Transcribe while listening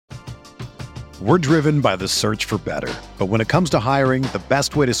We're driven by the search for better. But when it comes to hiring, the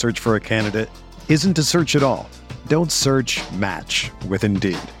best way to search for a candidate isn't to search at all. Don't search, match with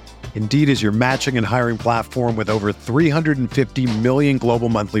Indeed. Indeed is your matching and hiring platform with over 350 million global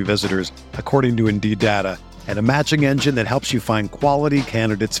monthly visitors, according to Indeed data, and a matching engine that helps you find quality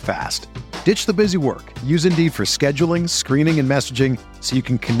candidates fast. Ditch the busy work. Use Indeed for scheduling, screening, and messaging so you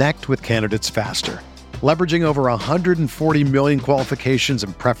can connect with candidates faster. Leveraging over 140 million qualifications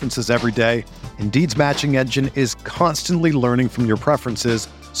and preferences every day, Indeed's matching engine is constantly learning from your preferences,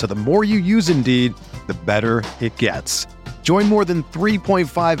 so the more you use Indeed, the better it gets. Join more than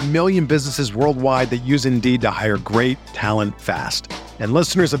 3.5 million businesses worldwide that use Indeed to hire great talent fast. And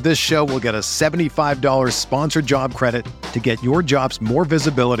listeners of this show will get a $75 sponsored job credit to get your jobs more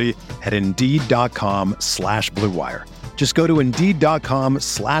visibility at Indeed.com/Blue Wire. Just go to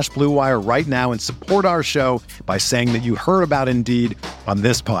Indeed.com/Blue Wire right now and support our show by saying that you heard about Indeed on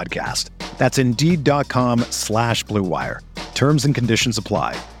this podcast. That's Indeed.com/Blue Wire. Terms and conditions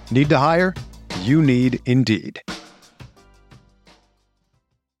apply. Need to hire? You need Indeed.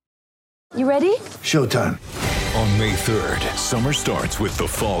 You ready? Showtime. On May 3rd, summer starts with The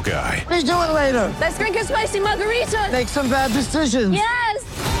Fall Guy. Let's do it later. Let's drink a spicy margarita. Make some bad decisions. Yes!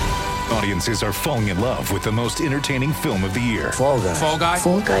 Audiences are falling in love with the most entertaining film of the year. Fall Guy. Fall Guy.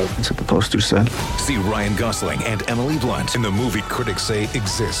 Fall Guy. That's what the poster said. See Ryan Gosling and Emily Blunt in the movie critics say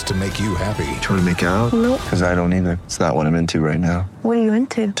exists to make you happy. Trying to make it out? Nope. Because I don't either. It's not what I'm into right now. What are you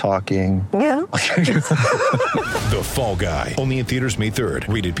into? Talking. Yeah. The Fall Guy. Only in theaters May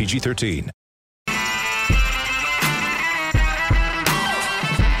 3rd. Rated PG-13.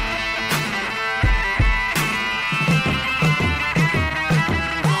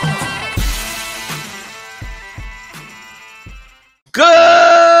 Good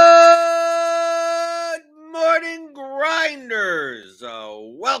morning, Grinders.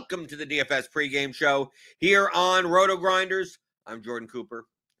 Welcome to the DFS pregame show here on Roto Grinders. I'm Jordan Cooper,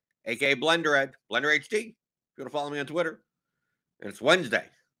 a.k.a. BlenderEd, Blender HD. If you want to follow me on Twitter. And it's Wednesday,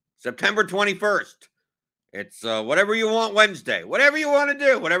 September 21st. It's whatever you want Wednesday. Whatever you want to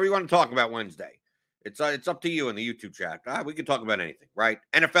do. Whatever you want to talk about Wednesday. It's up to you in the YouTube chat. We can talk about anything, right?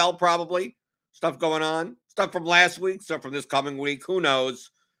 NFL probably. Stuff going on. Stuff from last week. Stuff from this coming week. Who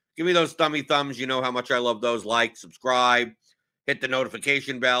knows? Give me those thummy thumbs. You know how much I love those. Like, subscribe, hit the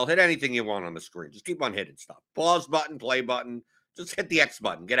notification bell, hit anything you want on the screen. Just keep on hitting stuff. Pause button, play button. Just hit the X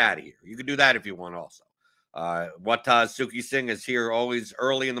button. Get out of here. You can do that if you want also. Suki Singh is here always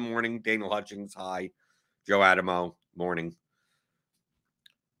early in the morning. Daniel Hutchings, hi. Joe Adamo, morning.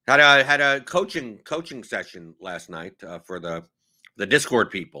 Had a coaching session last night for the Discord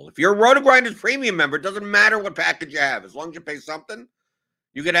people. If you're a Roto Grinders premium member, it doesn't matter what package you have. As long as you pay something,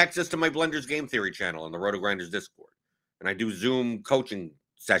 you get access to my Blenders Game Theory channel on the Roto Grinders Discord. And I do Zoom coaching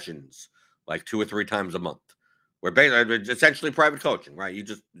sessions like 2 or 3 times a month. We're essentially private coaching, right? You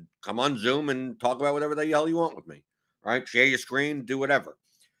just come on Zoom and talk about whatever the hell you want with me, right? Share your screen, do whatever.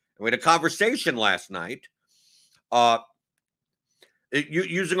 And we had a conversation last night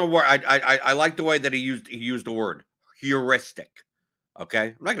using a word. I like the way that he used the word heuristic. Okay,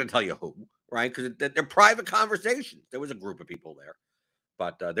 I'm not going to tell you who, right? Because they're private conversations. There was a group of people there,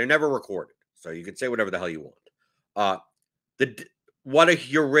 but they're never recorded, so you can say whatever the hell you want. What a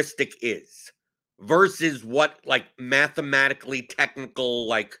heuristic is versus what like mathematically technical,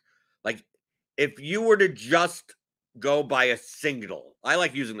 like if you were to just go by a signal. I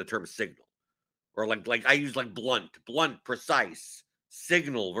like using the term signal, or like I use like blunt, precise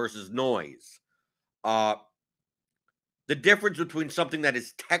signal versus noise. The difference between something that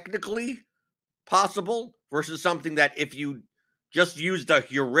is technically possible versus something that if you just used a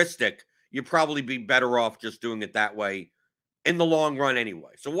heuristic, you'd probably be better off just doing it that way in the long run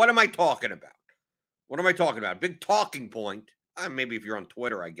anyway. So what am I talking about? Big talking point, maybe if you're on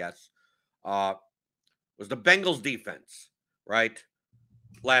Twitter, I guess, was the Bengals defense, right?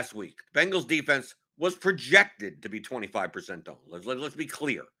 Last week. The Bengals defense was projected to be 25% owned. Let's be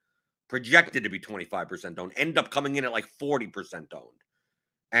clear. Projected to be 25% owned, end up coming in at like 40% owned.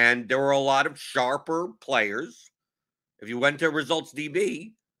 And there were a lot of sharper players. If you went to Results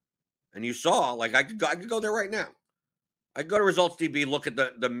DB and you saw, like I could go there right now. I could go to Results DB, look at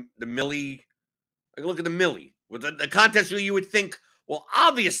the Millie. I could look at the Millie. With the contest you would think, well,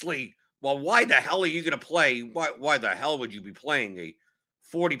 obviously, why the hell are you going to play? Why the hell would you be playing a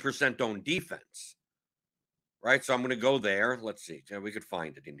 40% owned defense? Right, so I'm going to go there. Let's see. We could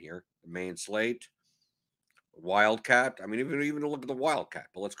find it in here. The main slate. Wildcat. I mean, even look at the Wildcat.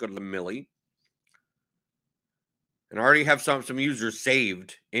 But let's go to the Millie. And I already have some users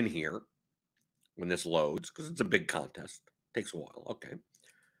saved in here when this loads, because it's a big contest. Takes a while. Okay.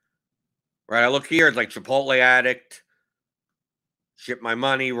 Right? I look here, it's like Chipotle Addict, Ship My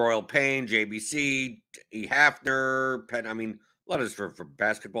Money, Royal Pain, JBC, E. Hafner, Penn. I mean, a lot of this for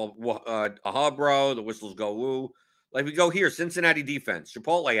basketball. Ahabro, the Whistles Go Woo. Like we go here, Cincinnati defense,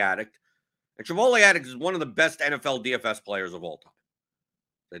 Chipotle Addict. And Chipotle Addict is one of the best NFL DFS players of all time.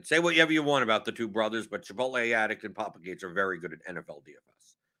 They'd say whatever you want about the two brothers, but Chipotle Addict and Papa Gates are very good at NFL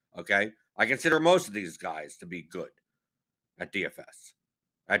DFS. Okay? I consider most of these guys to be good at DFS.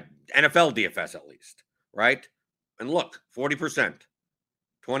 At NFL DFS, at least. Right? And look, 40%.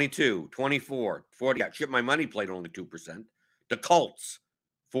 22, 24, 40. Yeah, Ship My Money played only 2%. The Colts,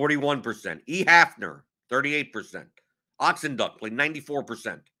 41%. E. Hafner, 38%. Oxenduck played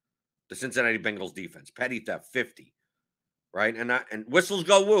 94%. The Cincinnati Bengals defense. Petty Theft, 50. Right? And Whistles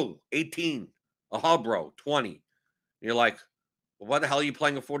Go Woo, 18. Ahabro, 20. And you're like, well, why the hell are you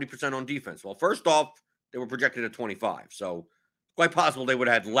playing a 40% on defense? Well, first off, they were projected at 25. So it's quite possible they would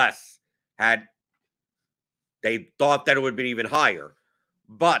have had less had they thought that it would be even higher.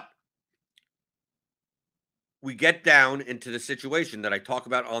 But we get down into the situation that I talk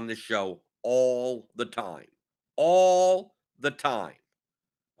about on this show all the time. All the time.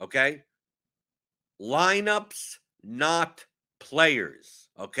 Okay? Lineups, not players.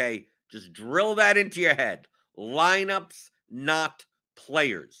 Okay? Just drill that into your head. Lineups, not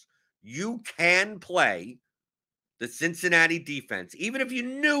players. You can play the Cincinnati defense, even if you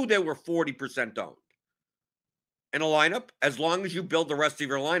knew they were 40% owned in a lineup, as long as you build the rest of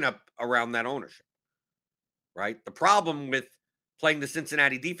your lineup around that ownership. Right? The problem with playing the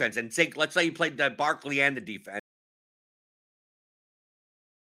Cincinnati defense, and let's say you played the Barkley and the defense.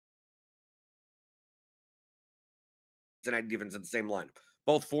 Cincinnati defense in the same lineup,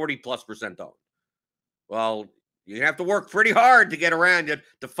 both 40+% owned. Well, you have to work pretty hard to get around it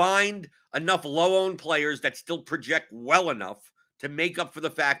to find enough low-owned players that still project well enough to make up for the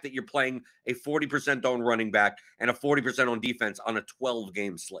fact that you're playing a 40% owned running back and a 40% owned defense on a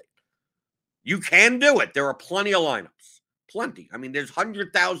 12-game slate. You can do it. There are plenty of lineups. Plenty. I mean, there's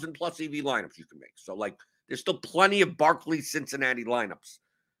 100,000 plus EV lineups you can make. So, like, there's still plenty of Barkley Cincinnati lineups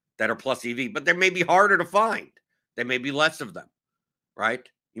that are plus EV, but they may be harder to find. There may be less of them, right?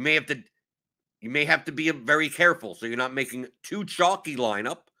 You may have to be very careful so you're not making too chalky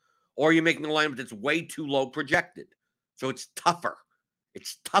lineup, or you're making a lineup that's way too low projected. So it's tougher.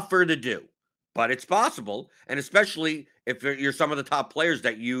 It's tougher to do, but it's possible. And especially if you're some of the top players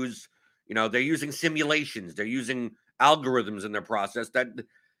that use, they're using simulations, they're using algorithms in their process that,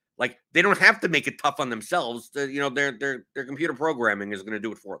 like, they don't have to make it tough on themselves. Their computer programming is going to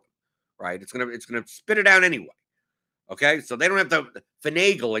do it for them, right? It's going to spit it out anyway. Okay, so they don't have to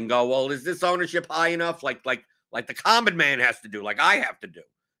finagle and go, well, is this ownership high enough? Like the common man has to do, like I have to do,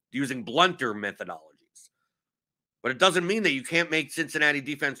 using blunter methodologies. But it doesn't mean that you can't make Cincinnati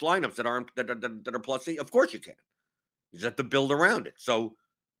defense lineups that are plus E. Of course you can. You just have to build around it. So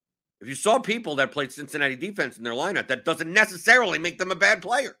if you saw people that played Cincinnati defense in their lineup, that doesn't necessarily make them a bad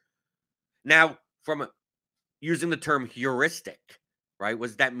player. Now, using the term heuristic, right? What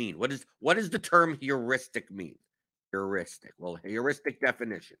does that mean? What does the term heuristic mean? Heuristic. Well, heuristic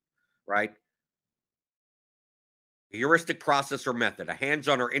definition, right? A heuristic process or method, a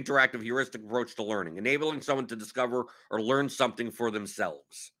hands-on or interactive heuristic approach to learning, enabling someone to discover or learn something for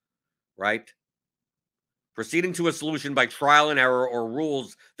themselves, right? Proceeding to a solution by trial and error or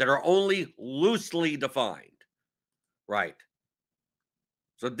rules that are only loosely defined, right?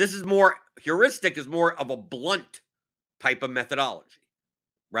 So heuristic is more of a blunt type of methodology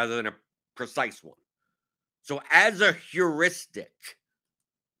rather than a precise one. So as a heuristic,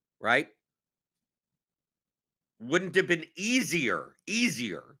 right, wouldn't it have been easier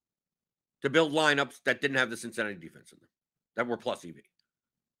to build lineups that didn't have the Cincinnati defense in them, that were plus EV?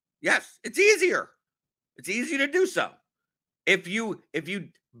 Yes, it's easier. It's easy to do so. If you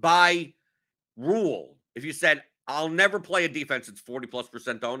by rule, if you said, I'll never play a defense that's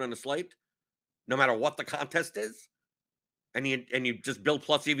 40+% owned on a slate, no matter what the contest is, and you just build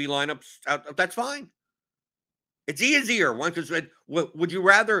plus EV lineups out, that's fine. It's easier. Would you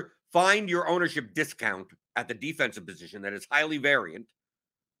rather find your ownership discount at the defensive position that is highly variant,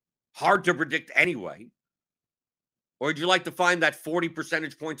 hard to predict anyway, or would you like to find that 40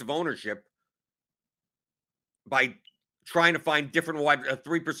 percentage points of ownership by trying to find a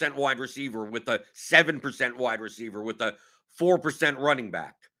 3% wide receiver with a 7% wide receiver with a 4% running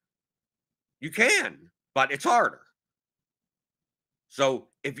back? You can, but it's harder. So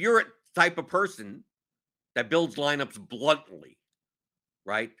if you're a type of person that builds lineups bluntly,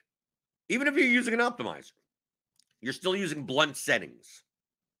 right? Even if you're using an optimizer, you're still using blunt settings.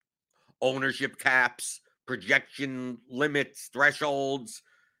 Ownership caps, projection limits, thresholds,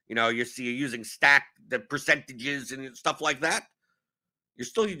 you see you're using stack the percentages and stuff like that.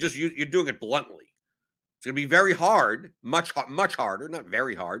 You're doing it bluntly. It's going to be very hard, much harder, not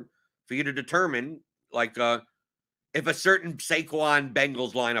very hard, for you to determine like if a certain Saquon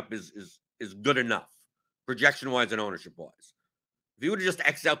Bengals lineup is good enough, projection wise and ownership wise. If you would have just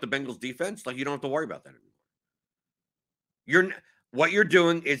X out the Bengals defense, like you don't have to worry about that anymore. What you're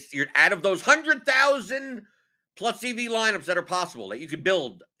doing is you're out of those 100,000 plus EV lineups that are possible that you could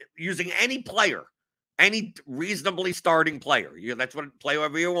build using any player, any reasonably starting player. That's what play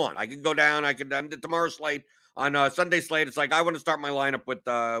whoever you want. I could go down. I could on the tomorrow slate on Sunday slate. It's like I want to start my lineup with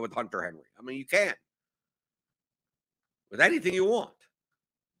Hunter Henry. I mean, you can with anything you want.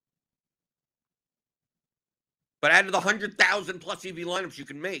 But out of the 100,000 plus EV lineups you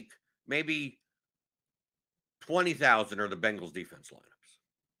can make, maybe 20,000 are the Bengals defense lineups.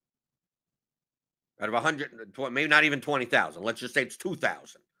 Out of 100, maybe not even 20,000. Let's just say it's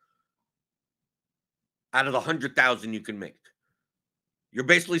 2,000. Out of the 100,000 you can make. You're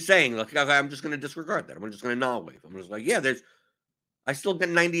basically saying, look, I'm just going to disregard that. I'm just going to null wave. I'm just like, yeah, I still get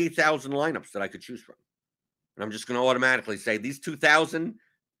 98,000 lineups that I could choose from. And I'm just going to automatically say these 2,000,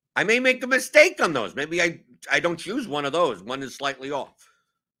 I may make a mistake on those. Maybe I don't choose one of those. One is slightly off.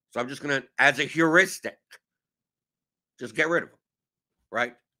 So I'm just going to, as a heuristic, just get rid of them,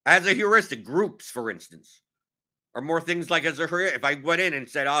 right? As a heuristic, groups, for instance, are more things like as a heuristic. If I went in and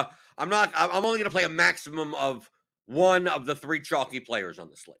said, I'm only going to play a maximum of one of the three chalky players on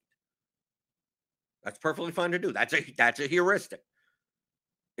the slate. That's perfectly fine to do. That's a heuristic.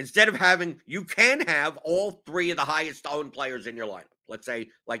 Instead of you can have all three of the highest owned players in your lineup. Let's say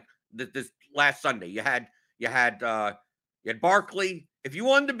like this last Sunday, you had Barkley. If you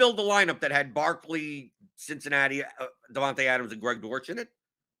wanted to build a lineup that had Barkley, Cincinnati, Davante Adams, and Greg Dortch in it,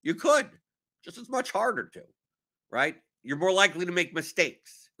 you could. Just as much harder to, right? You're more likely to make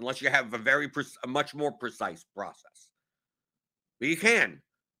mistakes unless you have a much more precise process. But you can.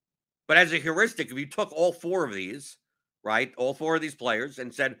 But as a heuristic, if you took all four of these, right, all four of these players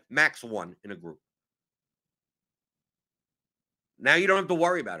and said max one in a group, now you don't have to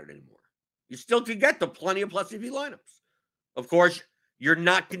worry about it anymore. You still can get the plenty of plus EV lineups. Of course, you're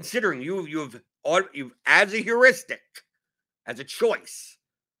not considering you've as a heuristic, as a choice.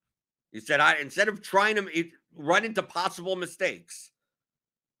 You said instead of trying to run into possible mistakes,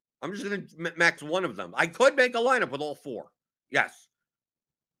 I'm just going to max one of them. I could make a lineup with all four. Yes.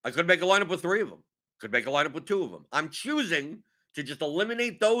 I could make a lineup with three of them. Could make a lineup with two of them. I'm choosing to just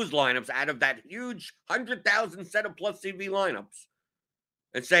eliminate those lineups out of that huge 100,000 set of plus CV lineups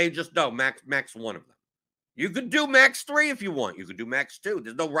and say just no, max one of them. You could do max 3 if you want. You could do max 2.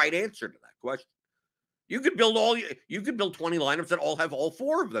 There's no right answer to that question. You could build 20 lineups that all have all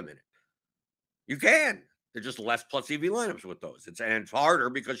 4 of them in it. You can. They're just less plus EV lineups with those. It's harder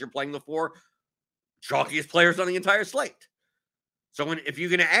because you're playing the 4 chalkiest players on the entire slate. So if you're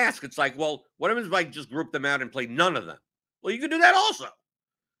going to ask, it's like, well, what if I just group them out and play none of them? Well, you can do that also.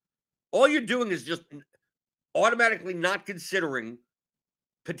 All you're doing is just automatically not considering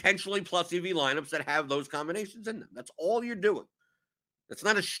potentially plus EV lineups that have those combinations in them. That's all you're doing. That's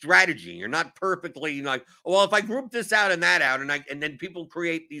not a strategy. You're not perfectly like, oh, well, if I group this out and that out, and then people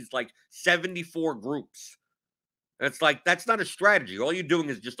create these like 74 groups. And it's like, that's not a strategy. All you're doing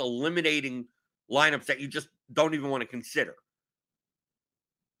is just eliminating lineups that you just don't even want to consider.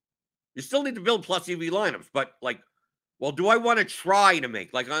 You still need to build plus EV lineups, but like, well, do I want to try to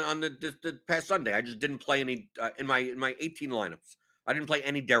make like on the past Sunday? I just didn't play any in my 18 lineups. I didn't play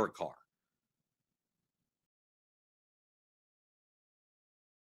any Derek Carr.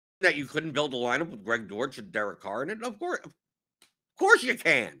 That you couldn't build a lineup with Greg Dortch and Derek Carr in it? Of course you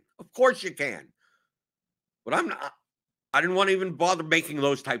can. Of course you can. But I didn't want to even bother making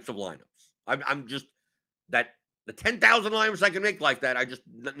those types of lineups. I'm just that the 10,000 lineups I can make like that, I just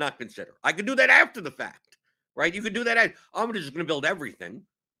not consider. I could do that after the fact, right? You could do that. I'm just going to build everything,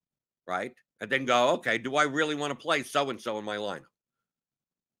 right? And then go, okay, do I really want to play so-and-so in my lineup?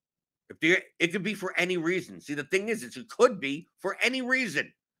 It could be for any reason. See, the thing is, it could be for any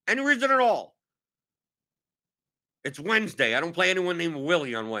reason at all. It's Wednesday. I don't play anyone named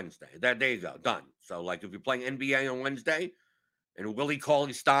Willie on Wednesday. There you go. Done. So, like, if you're playing NBA on Wednesday and Willie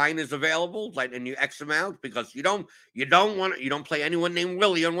Cauley-Stein is available, like, and you X him out because you don't play anyone named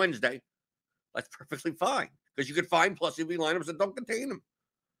Willie on Wednesday, that's perfectly fine because you could find plus EV lineups that don't contain them.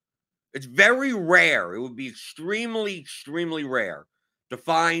 It's very rare. It would be extremely, extremely rare to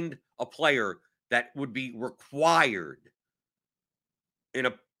find a player that would be required in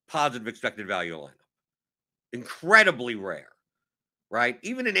a positive expected value lineup. Incredibly rare, right?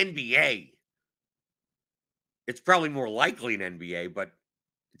 Even in NBA, it's probably more likely in NBA, but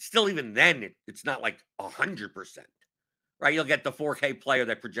it's still, even then, it's not like 100%, right? You'll get the 4K player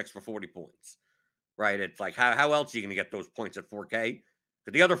that projects for 40 points, right? It's like, how else are you going to get those points at 4K?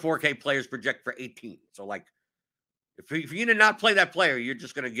 Because the other 4K players project for 18. So, like, if you did not play that player, you're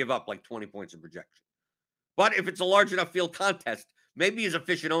just going to give up like 20 points in projection. But if it's a large enough field contest, maybe his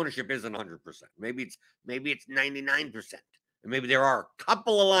efficient ownership isn't 100%. Maybe it's 99%. And maybe there are a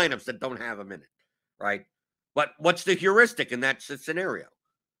couple of lineups that don't have him in it, right? But what's the heuristic in that scenario?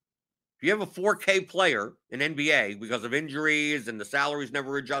 If you have a 4K player in NBA because of injuries and the salaries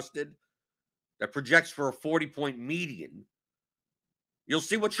never adjusted that projects for a 40-point median, you'll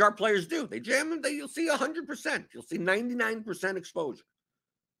see what sharp players do. They jam him. You'll see 100%. You'll see 99% exposure.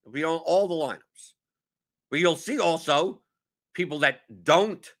 It'll be on all the lineups. But you'll see also people that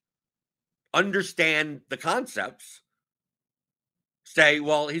don't understand the concepts say,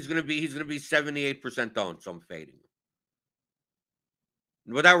 well, he's going to be 78% owned, so I'm fading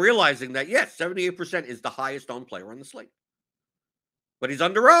him. Without realizing that, yes, 78% is the highest owned player on the slate. But he's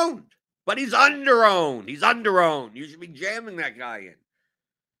underowned. He's underowned. You should be jamming that guy in.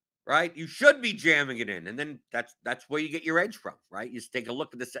 Right? You should be jamming it in. And then that's where you get your edge from, right? You just take a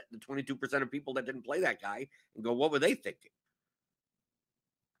look at the 22% of people that didn't play that guy and go, what were they thinking?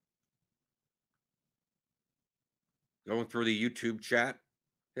 Going through the YouTube chat,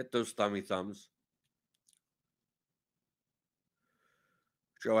 hit those thumbs.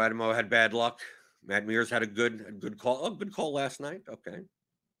 Joe Adamo had bad luck. Matt Mears had a good call. Oh, good call last night. Okay.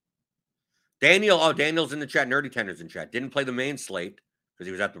 Daniel's in the chat. Nerdy Tender's in chat. Didn't play the main slate because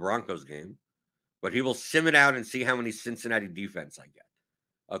he was at the Broncos game, but he will sim it out and see how many Cincinnati defense I get.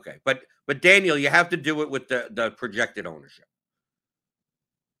 Okay, but Daniel, you have to do it with the projected ownership.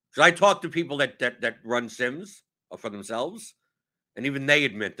 Because I talk to people that run sims for themselves, and even they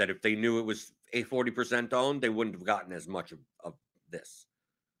admit that if they knew it was a 40% owned, they wouldn't have gotten as much of this.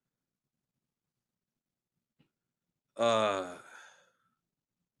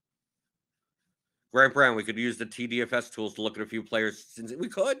 Grant Brown, we could use the TDFS tools to look at a few players. Since we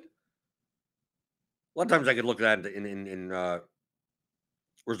could. A lot of times I could look at that in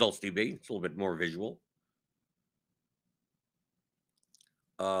Results DB. It's a little bit more visual.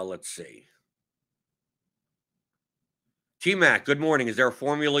 Let's see. T-Mac, good morning. Is there a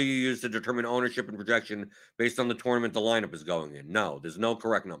formula you use to determine ownership and projection based on the tournament the lineup is going in? No, there's no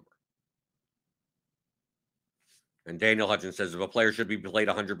correct number. And Daniel Hutchins says if a player should be played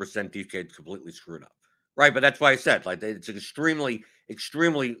 100%, DK is completely screwed up. Right, but that's why I said like it's an extremely,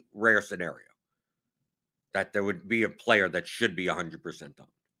 extremely rare scenario that there would be a player that should be 100% on.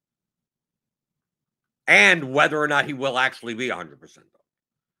 And whether or not he will actually be 100% on.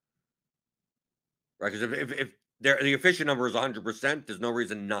 Right, because if the efficient number is 100%, there's no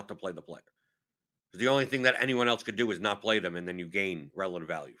reason not to play the player. Because the only thing that anyone else could do is not play them, and then you gain relative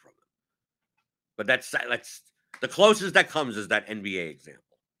value from them. But that's the closest that comes is that NBA example.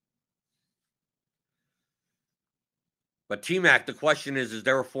 But T-Mac, the question is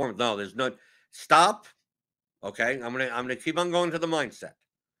there a form? No, there's no. Stop. Okay, I'm gonna keep on going to the mindset.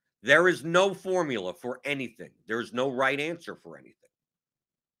 There is no formula for anything. There is no right answer for anything.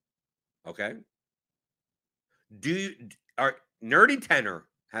 Okay. Nerdy Tenor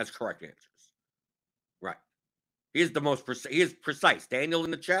has correct answers. Right. He is the most precise. He is precise. Daniel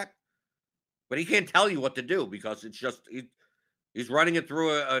in the chat, but he can't tell you what to do because it's just he's running it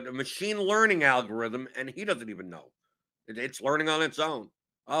through a machine learning algorithm, and he doesn't even know. It's learning on its own.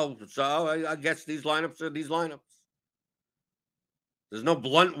 Oh, so I guess these lineups are these lineups. There's no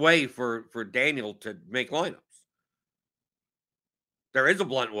blunt way for Daniel to make lineups. There is a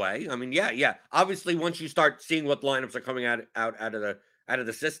blunt way. I mean, yeah. Obviously, once you start seeing what lineups are coming out of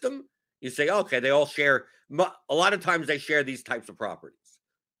the system, you say, okay, they all share. A lot of times they share these types of properties,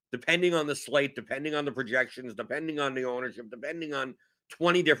 depending on the slate, depending on the projections, depending on the ownership, depending on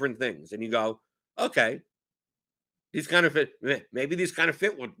 20 different things. And you go, okay, these kind of fit. Maybe these kind of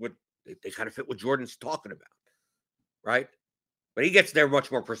fit what they kind of fit what Jordan's talking about, right? But he gets there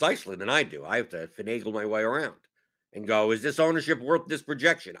much more precisely than I do. I have to finagle my way around and go, is this ownership worth this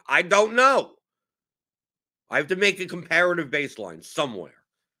projection? I don't know. I have to make a comparative baseline somewhere.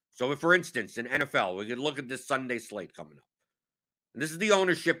 So if, for instance, in NFL, we could look at this Sunday slate coming up. And this is the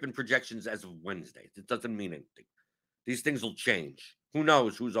ownership and projections as of Wednesday. It doesn't mean anything. These things will change. Who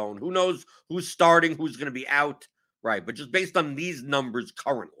knows who's owned? Who knows who's starting? Who's going to be out? Right. But just based on these numbers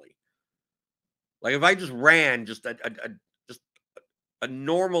currently, like if I just ran just a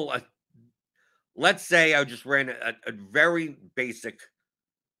normal, let's say I just ran a very basic,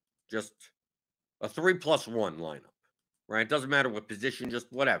 just a 3+1 lineup, right? It doesn't matter what position,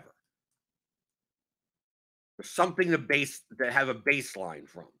 just whatever. something that have a baseline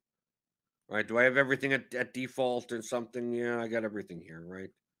from. Right? Do I have everything at default and something? Yeah, I got everything here, right?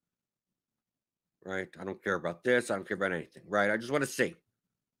 Right. I don't care about this. I don't care about anything. Right. I just want to see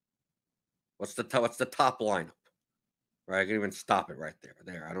what's the top lineup. Right. I can even stop it right there.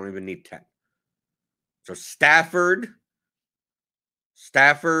 There. I don't even need 10. So Stafford,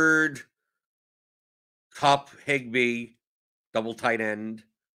 Kupp, Higbee, double tight end.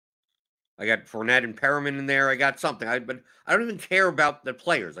 I got Fournette and Perriman in there. I got something. But I don't even care about the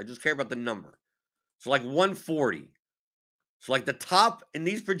players. I just care about the number. So like 140. So like the top in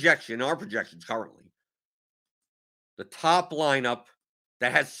our projections currently, the top lineup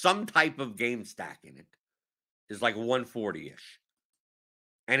that has some type of game stack in it is like 140-ish.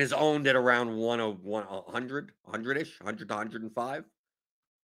 And is owned at around 100, 100-ish, 100 to 105.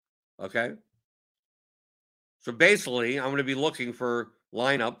 Okay. So basically, I'm going to be looking for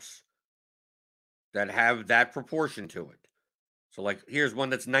lineups that have that proportion to it. So like, here's one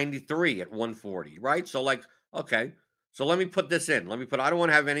that's 93 at 140, right? So like, okay. So let me put this in. I don't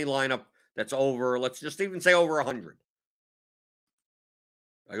want to have any lineup that's over, let's just even say over 100.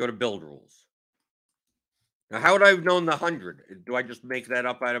 I go to build rules. Now, how would I have known the 100? Do I just make that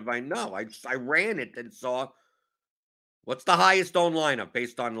up out of my? No, I ran it and saw what's the highest owned lineup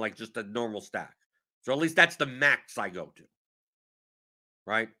based on like just a normal stack. So at least that's the max I go to.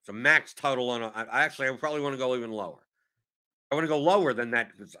 Right? So max total on I probably want to go even lower. I want to go lower than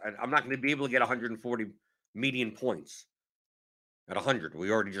that because I'm not going to be able to get 140 median points at 100.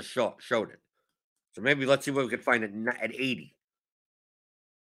 We already just showed it. So maybe let's see what we can find at 80.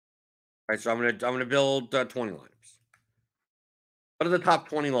 All right, so I'm gonna build 20 lineups. What are the top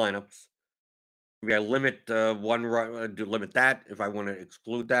 20 lineups? Maybe I limit limit that. If I want to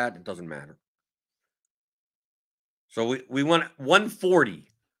exclude that, it doesn't matter. So we want 140.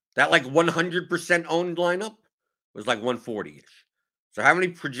 That like 100% owned lineup was like 140-ish. So how many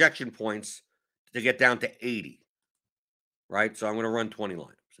projection points to get down to 80? Right? So I'm going to run 20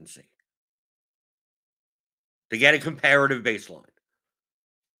 lineups and see. To get a comparative baseline.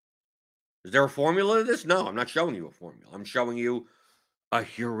 Is there a formula to this? No, I'm not showing you a formula. I'm showing you a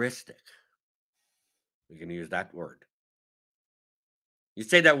heuristic. We can use that word. You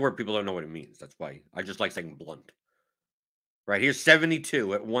say that word, people don't know what it means. That's why I just like saying blunt. Right, here's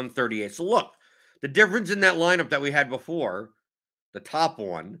 72 at 138. So look, the difference in that lineup that we had before, the top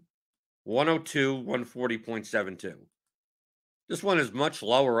one, 102, 140.72. This one is much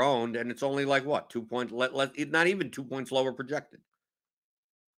lower owned, and it's only like what? 2 points, not even 2 points lower projected.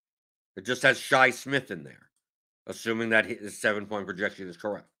 It just has Shi Smith in there, assuming that his 7-point projection is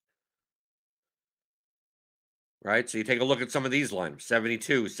correct. Right, so you take a look at some of these lineups,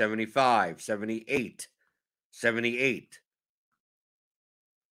 72, 75, 78, 78.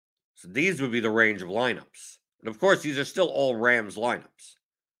 So these would be the range of lineups. And of course, these are still all Rams lineups.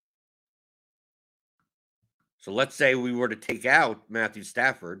 So let's say we were to take out Matthew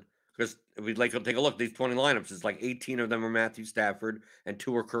Stafford, because we'd like to take a look. These 20 lineups, it's like 18 of them are Matthew Stafford and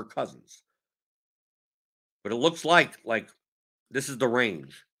 2 are Kirk Cousins. But it looks like this is the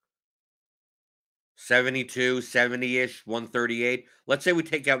range. 72, 70-ish, 138. Let's say we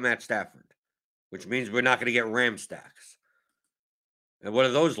take out Matt Stafford, which means we're not going to get Ram stacks. And what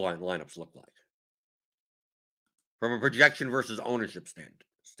do those lineups look like? From a projection versus ownership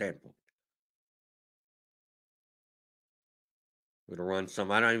standpoint. We're going to run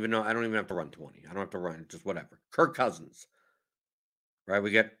some. I don't even know. I don't even have to run 20. I don't have to run. Just whatever. Kirk Cousins. Right?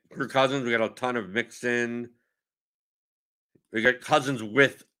 We get Kirk Cousins. We got a ton of Mixon. We got Cousins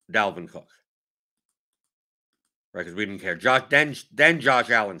with Dalvin Cook. Right? Because we didn't care. Then Josh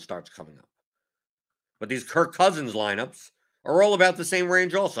Allen starts coming up. But these Kirk Cousins lineups are all about the same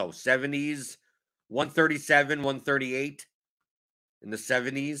range also. 70s, 137, 138 in the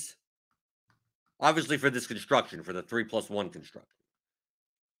 70s. Obviously for this construction, for the 3+1 construction.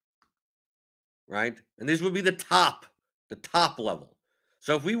 Right? And these would be the top level.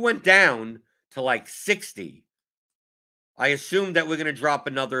 So if we went down to like 60, I assume that we're going to drop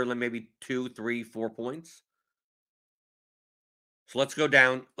another maybe 2, 3, 4 points. So let's go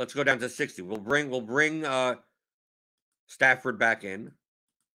down to 60. We'll bring Stafford back in.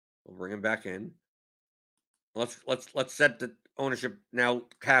 We'll bring him back in. Let's set the ownership now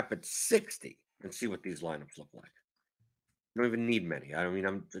cap at 60 and see what these lineups look like. You don't even need many. I mean,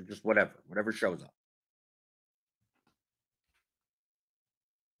 I'm just whatever shows up.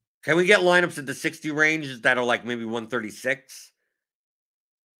 Can we get lineups at the 60 range that are like maybe 136?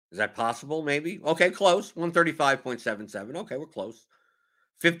 Is that possible? Maybe. Okay, close. 135.77. Okay, we're close.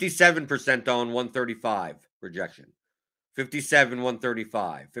 57% on 135 projection. 57,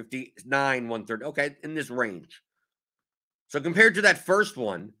 135, 59, 130. Okay, in this range. So compared to that first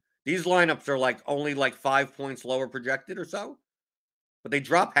one, these lineups are like only like 5 points lower projected or so. But they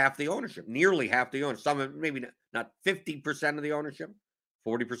drop half the ownership, nearly half the ownership. Some maybe not 50% of the ownership,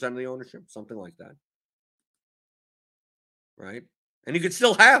 40% of the ownership, something like that. Right? And you could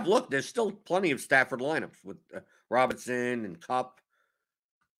still have, look, there's still plenty of Stafford lineups with Robinson and Kupp.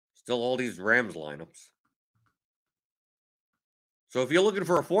 Still all these Rams lineups. So if you're looking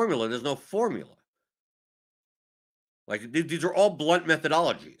for a formula, there's no formula. Like these are all blunt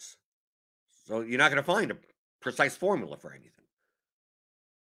methodologies. So you're not going to find a precise formula for anything.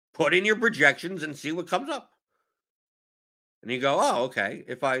 Put in your projections and see what comes up. And you go, oh, okay.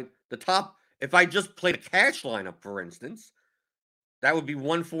 If I just played a cash lineup, for instance, that would be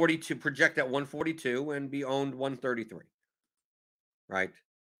 142, project at 142 and be owned 133. Right?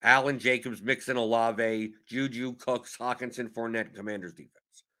 Allen, Jacobs, Mixon, Olave, Juju, Cooks, Hawkinson, Fournette, Commanders defense.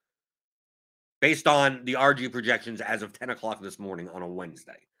 Based on the RG projections as of 10 o'clock this morning on a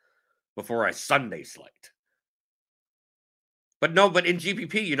Wednesday before a Sunday slate. But in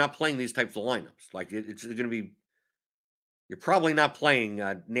GPP, you're not playing these types of lineups. Like, it's going to be, you're probably not playing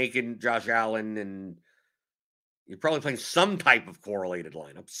naked Josh Allen, and you're probably playing some type of correlated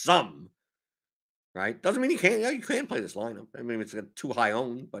lineup. Some, right? Doesn't mean you can't. Yeah, you can play this lineup. I mean, it's too high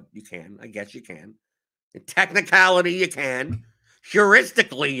owned, but you can. I guess you can. In technicality, you can.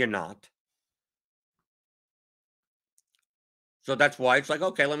 Heuristically, you're not. So that's why it's like,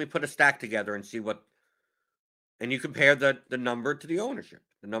 okay, let me put a stack together and see what. And you compare the number to the ownership.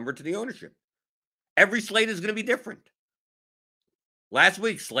 The number to the ownership. Every slate is going to be different. Last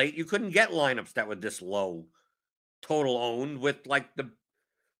week's slate, you couldn't get lineups that were this low total owned with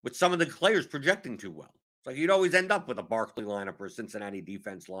some of the players projecting too well. It's like you'd always end up with a Barkley lineup or a Cincinnati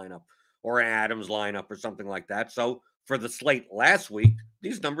defense lineup or an Adams lineup or something like that. So for the slate last week,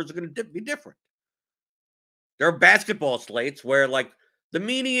 these numbers are going to be different. There are basketball slates where like the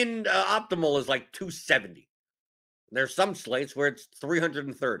median optimal is like 270. There's some slates where it's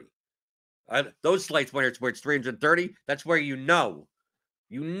 330. Those slates where it's 330, that's where you know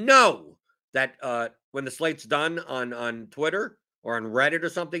that when the slate's done on Twitter or on Reddit or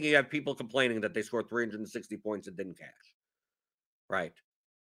something, you have people complaining that they scored 360 points and didn't cash. Right.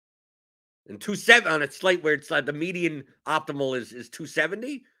 And 270 on a slate where it's the median optimal is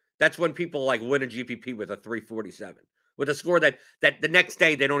 270, that's when people like win a GPP with a 347. With a score that the next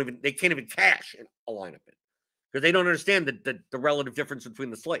day they can't even cash a lineup in. Because they don't understand the relative difference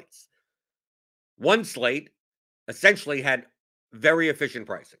between the slates. One slate essentially had very efficient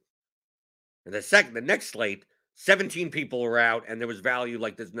pricing. And the next slate, 17 people were out, and there was value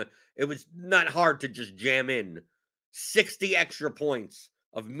like this. It was not hard to just jam in 60 extra points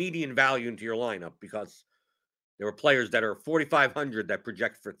of median value into your lineup because there were players that are 4,500 that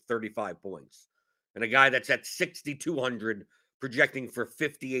project for 35 points. And a guy that's at 6,200 projecting for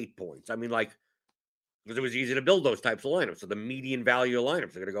 58 points. I mean, like, because it was easy to build those types of lineups. So the median value of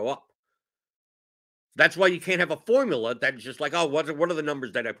lineups are going to go up. That's why you can't have a formula that's just like, oh, what are the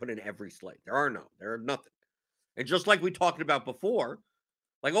numbers that I put in every slate? There are nothing. And just like we talked about before,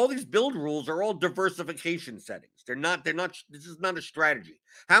 like all these build rules are all diversification settings. They're not, this is not a strategy.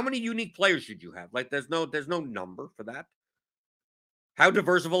 How many unique players should you have? Like there's no number for that. How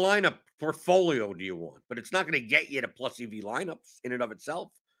diverse of a lineup portfolio do you want? But it's not going to get you to plus EV lineups in and of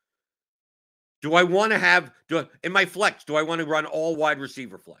itself. Do I want to have, in my flex, do I want to run all wide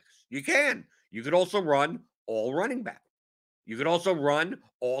receiver flex? You can. You could also run all running back. You could also run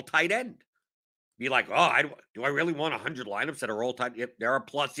all tight end. Be like, oh, do I really want 100 lineups that are all tight? Yep, there are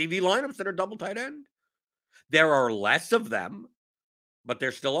plus EV lineups that are double tight end. There are less of them, but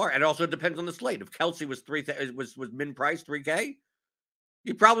there still are. And it also depends on the slate. If Kelsey was was min price 3K,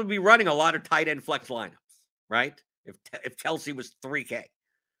 you'd probably be running a lot of tight end flex lineups, right? If Kelsey was 3K.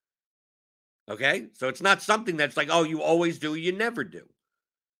 Okay, so it's not something that's like, oh, you always do, you never do.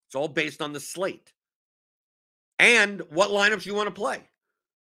 It's all based on the slate and what lineups you want to play.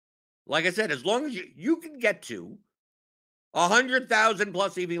 Like I said, as long as you can get to 100,000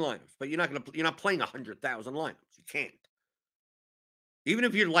 plus EV lineups, but you're not playing 100,000 lineups. You can't. Even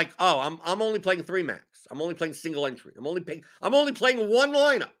if you're like, oh, I'm only playing 3 max. I'm only playing single entry. I'm only playing one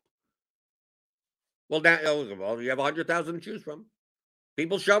lineup. Well, you have 100,000 to choose from.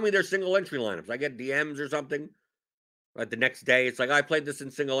 People show me their single entry lineups. I get DMs or something. Right, the next day, it's like, I played this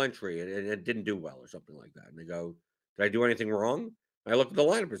in single entry and it didn't do well or something like that. And they go, did I do anything wrong? I looked at the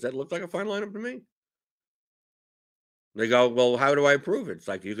lineup and said, it looked like a fine lineup to me. They go, well, how do I improve it? It's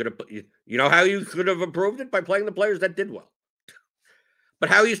like, you know how you could have improved it? By playing the players that did well. But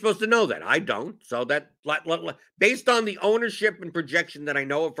how are you supposed to know that? I don't. So that based on the ownership and projection that I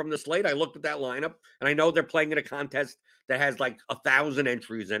know of from the slate, I looked at that lineup and I know they're playing in a contest that has like 1,000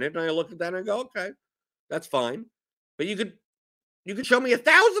 entries in it. And I look at that and I go, okay, that's fine. But you could show me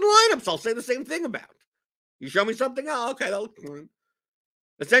 1,000 lineups. I'll say the same thing about. You show me something, oh, okay, that looks fine.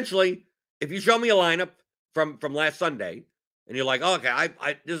 Essentially, if you show me a lineup from last Sunday, and you're like, oh, okay, I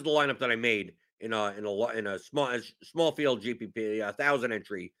this is the lineup that I made in a small field GPP, 1,000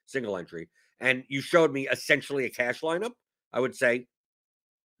 entry, single entry, and you showed me essentially a cash lineup, I would say,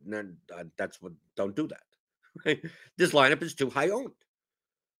 then don't do that. Right? This lineup is too high owned,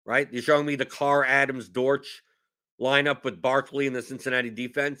 right? You're showing me the Carr, Adams, Dortch lineup with Barkley in the Cincinnati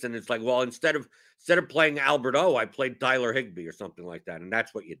defense, and it's like, well, instead of playing Albert O, I played Tyler Higbee or something like that, and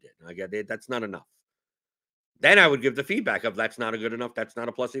that's what you did. I get it. That's not enough. Then I would give the feedback of that's not a good enough. That's not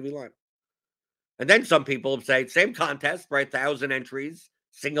a plus EV lineup. And then some people would say, same contest, right? 1,000 entries,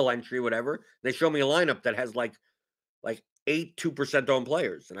 single entry, whatever. They show me a lineup that has like 8 2% owned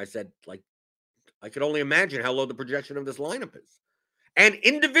players, and I said, like, I could only imagine how low the projection of this lineup is. And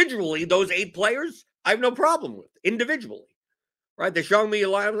individually, those 8 players, I have no problem with individually, right? They're showing me a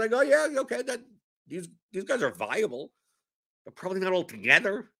lineup. I'm like, oh yeah, okay, that these guys are viable, but probably not all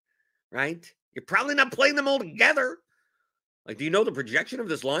together, right? You're probably not playing them all together. Like, do you know the projection of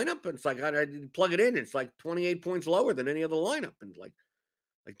this lineup? And it's like, I plug it in. It's like 28 points lower than any other lineup. And like,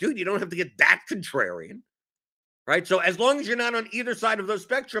 dude, you don't have to get that contrarian, right? So as long as you're not on either side of those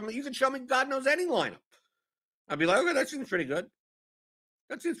spectrum, you can show me God knows any lineup. I'd be like, okay, that seems pretty good.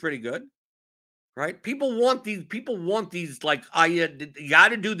 That seems pretty good, right? People want these like, you got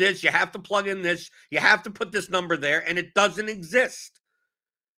to do this. You have to plug in this. You have to put this number there, and it doesn't exist.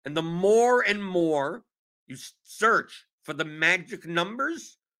 And the more and more you search for the magic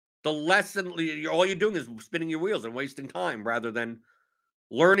numbers, the less all you're doing is spinning your wheels and wasting time rather than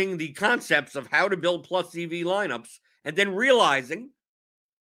learning the concepts of how to build plus EV lineups and then realizing,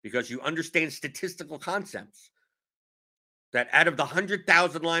 because you understand statistical concepts, that out of the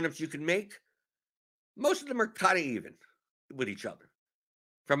 100,000 lineups you can make, most of them are kind of even with each other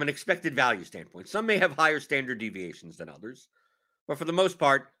from an expected value standpoint. Some may have higher standard deviations than others, but for the most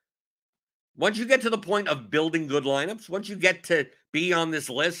part, once you get to the point of building good lineups, once you get to be on this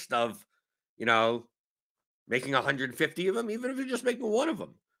list of, making 150 of them, even if you're just making one of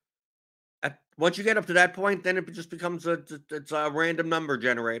them, once you get up to that point, then it just becomes it's a random number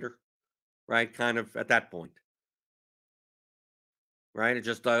generator, right? Kind of at that point, right? It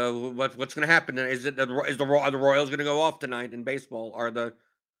just what's going to happen? Are the Royals going to go off tonight in baseball?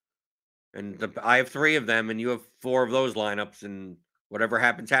 I have 3 of them, and you have 4 of those lineups, and whatever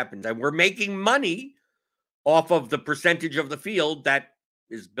happens, happens. And we're making money off of the percentage of the field that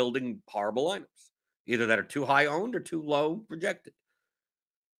is building horrible lineups, either that are too high owned or too low projected.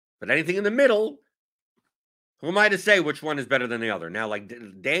 But anything in the middle, who am I to say which one is better than the other? Now, like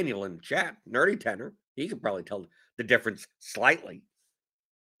Daniel in chat, Nerdy Tenor, he could probably tell the difference slightly.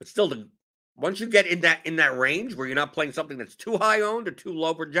 But still, once you get in that range where you're not playing something that's too high owned or too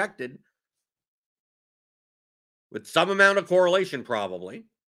low projected, with some amount of correlation probably,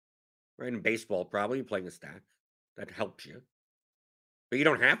 right? In baseball, probably you're playing a stack. That helps you. But you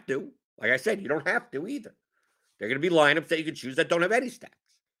don't have to. Like I said, you don't have to either. There are going to be lineups that you can choose that don't have any stacks.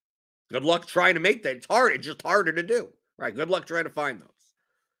 Good luck trying to make that. It's hard. It's just harder to do. Right? Good luck trying to find those.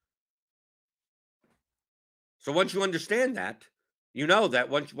 So once you understand that, you know that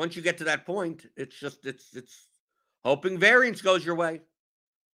once you get to that point, it's hoping variance goes your way.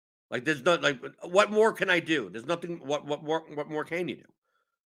 Like there's no what more can I do? There's nothing. What more can you do?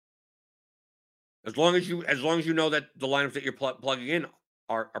 As long as you know that the lineups that you're plugging in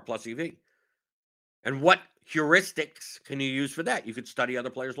are plus EV. And what heuristics can you use for that? You could study other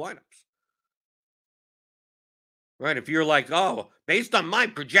players' lineups. Right? If you're like, oh, based on my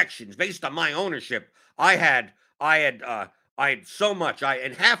projections, based on my ownership, I had so much.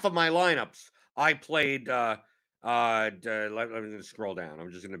 In half of my lineups, I played let me just scroll down.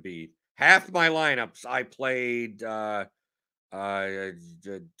 I'm just gonna be half my lineups, I played I'm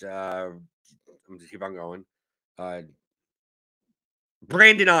just keep on going.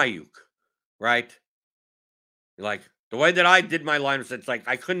 Brandon Ayuk, right? Like the way that I did my lineups, it's like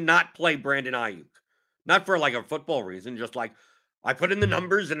I could not play Brandon Ayuk. Not for like a football reason, just like I put in the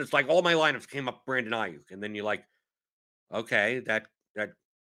numbers and it's like all my lineups came up Brandon Ayuk. And then you're like, okay, that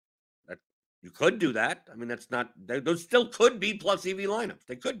you could do that. I mean, that's not, those still could be plus EV lineups.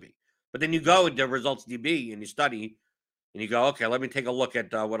 They could be. But then you go into results DB and you study and you go, okay, let me take a look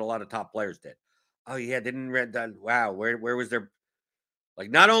at what a lot of top players did. Oh yeah, they didn't read that. Wow, where was their, like,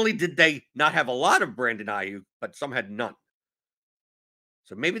 not only did they not have a lot of Brandon Ayuk, but some had none.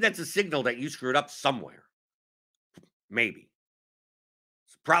 So maybe that's a signal that you screwed up somewhere. Maybe.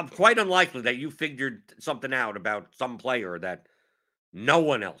 It's quite unlikely that you figured something out about some player that no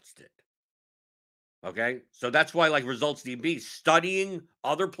one else did. Okay? So that's why, like, Results DB, studying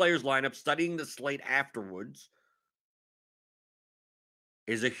other players' lineups, studying the slate afterwards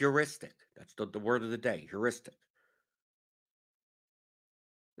is a heuristic. That's the word of the day, heuristic.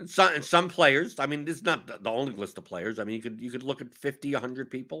 And some players, I mean, this is not the only list of players. I mean, you could look at 50, 100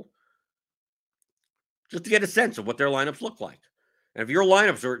 people just to get a sense of what their lineups look like. And if your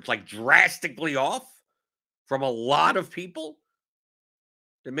lineups are like drastically off from a lot of people,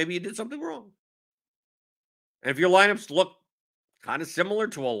 then maybe you did something wrong. And if your lineups look kind of similar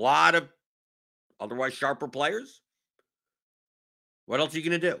to a lot of otherwise sharper players, what else are you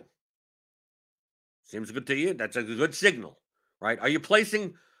going to do? Seems good to you. That's a good signal, right? Are you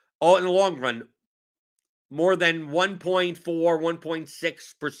placing, in the long run, more than 1.4,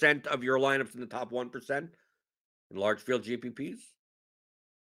 1.6% of your lineups in the top 1% in large field GPPs?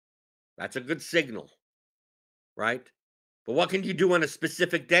 That's a good signal, right? But what can you do on a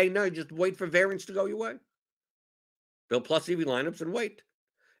specific day? No, you just wait for variance to go your way. Build plus EV lineups and wait.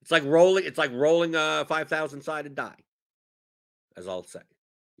 It's like rolling a 5,000 sided die, as I'll say.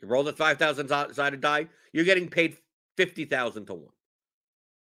 You roll the 5,000 sided die, you're getting paid 50,000 to 1,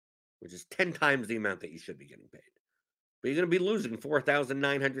 which is 10 times the amount that you should be getting paid. But you're going to be losing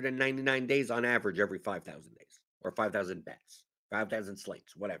 4,999 days on average every 5,000 days, or 5,000 bets, 5,000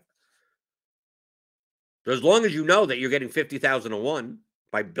 slates, whatever. So as long as you know that you're getting 50,000 to 1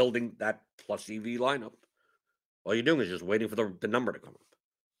 by building that plus EV lineup, all you're doing is just waiting for the number to come up.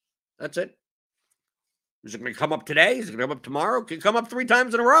 That's it. Is it going to come up today? Is it going to come up tomorrow? It could come up 3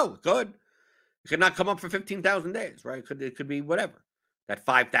 times in a row. It could. It could not come up for 15,000 days, right? It could be whatever. That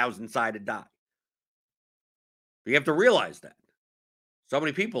 5,000-sided die. But you have to realize that. So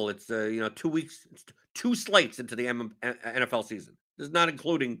many people, it's 2 weeks, it's 2 slates into the NFL season. This is not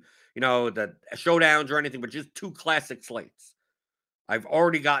including, the showdowns or anything, but just 2 classic slates. I've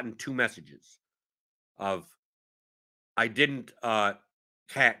already gotten 2 messages of I didn't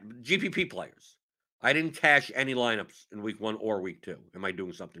GPP players. I didn't cash any lineups in week 1 or week 2. Am I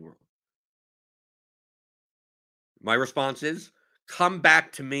doing something wrong? My response is, come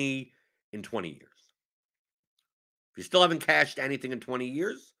back to me in 20 years. If you still haven't cashed anything in 20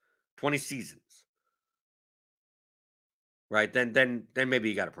 years, 20 seasons, right? Then maybe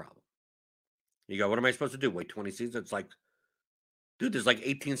you got a problem. You go, what am I supposed to do? Wait 20 seasons? It's like, dude, there's like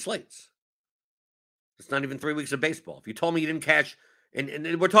 18 slates. It's not even 3 weeks of baseball. If you told me you didn't cash,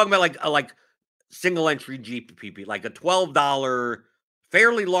 and we're talking about like single entry GPP, like a $12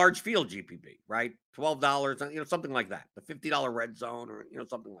 fairly large field GPP, right? $12, something like that. The $50 red zone, or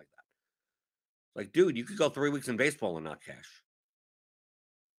something like that. Like, dude, you could go 3 weeks in baseball and not cash.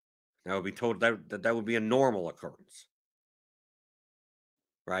 That would be told that would be a normal occurrence,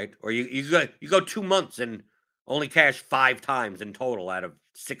 right? Or you go 2 months and only cash 5 times in total out of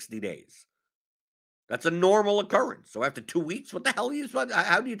 60 days. That's a normal occurrence. So after 2 weeks, what the hell are you supposed?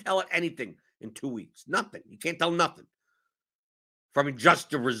 How do you tell it anything in 2 weeks? Nothing. You can't tell nothing from just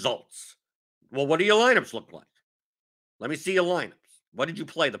the results. Well, what do your lineups look like? Let me see your lineups. What did you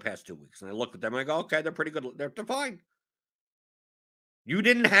play the past 2 weeks? And I look at them and I go, okay, they're pretty good. They're fine. You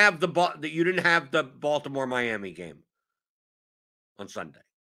didn't have the Baltimore Miami game on Sunday.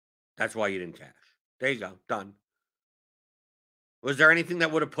 That's why you didn't cash. There you go. Done. Was there anything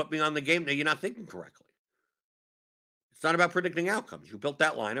that would have put me on the game? No, you're not thinking correctly. It's not about predicting outcomes. You built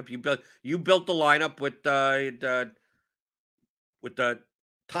that lineup. You built the lineup with the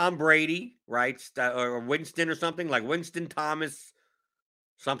Tom Brady, right? Or Winston or something, like Winston, Thomas,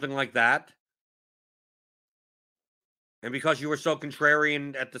 something like that. And because you were so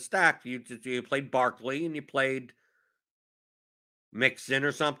contrarian at the stack, you played Barkley and you played Mixon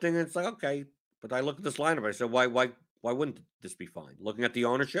or something. And it's like, okay. But I look at this lineup. I said, why wouldn't this be fine? Looking at the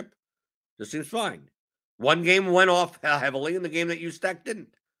ownership, this seems fine. One game went off heavily, and the game that you stacked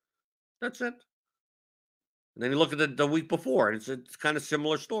didn't. That's it. And then you look at the week before, and it's kind of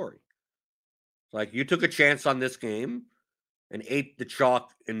similar story. Like, you took a chance on this game and ate the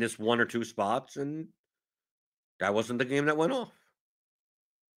chalk in this 1 or 2 spots, and that wasn't the game that went off.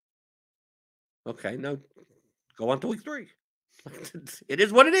 Okay, now go on to week 3. It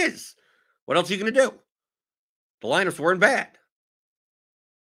is what it is. What else are you going to do? The lineups weren't bad.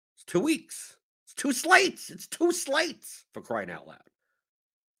 It's 2 weeks. It's 2 slates. It's 2 slates, for crying out loud.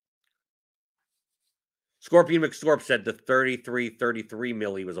 Scorpion McScorp said the 33-33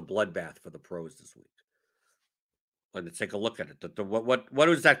 milli was a bloodbath for the pros this week. Let's take a look at it. What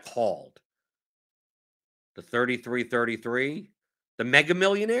is that called? The 33-33? The Mega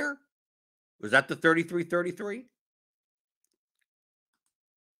Millionaire? Was that the 33-33?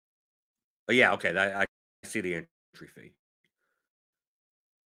 Oh, yeah, okay. I see the entry fee.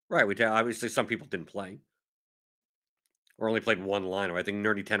 Right. Obviously, some people didn't play or only played one lineup. I think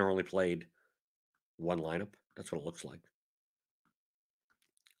Nerdy Tenor only played one lineup. That's what it looks like.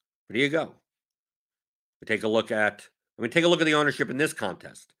 But here you go. Take a look at the ownership in this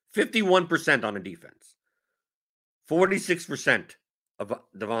contest. 51% on a defense. 46% of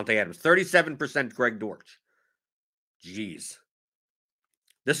Davante Adams. 37% Greg Dortch. Jeez.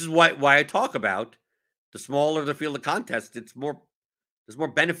 This is why I talk about the smaller the field of contest, there's more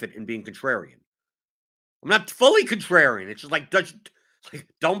benefit in being contrarian. I'm not fully contrarian. It's just like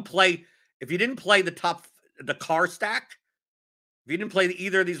don't play. If you didn't play the car stack, if you didn't play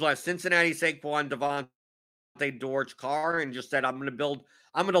either of these last Cincinnati, Saquon, Davante, Dortch, Carr, and just said I'm going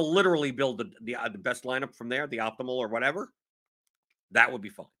to literally build the best lineup from there, the optimal or whatever, that would be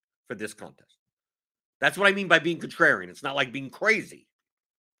fine for this contest. That's what I mean by being contrarian. It's not like being crazy.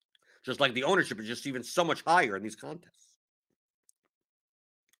 Just like the ownership is just even so much higher in these contests.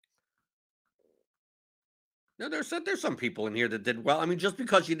 Now, there's some people in here that did well. I mean, just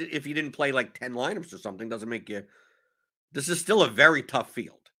because if you didn't play like 10 lineups or something doesn't make you. This is still a very tough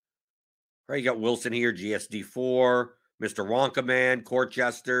field. Right? You got Wilson here, GSD4, Mr. Wonka Man, Court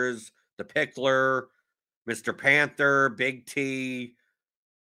Jesters, the Pickler, Mr. Panther, Big T.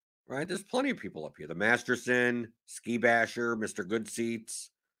 Right? There's plenty of people up here. The Masterson, Ski Basher, Mr. Good Seats.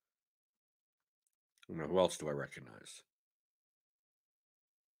 I don't know, who else do I recognize?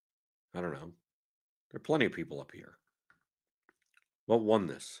 I don't know. There are plenty of people up here. What won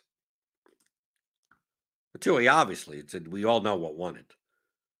this? Tua, obviously. We all know what won it.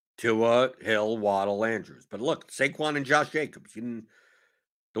 Tua, Hill, Waddle, Andrews. But look, Saquon and Josh Jacobs. The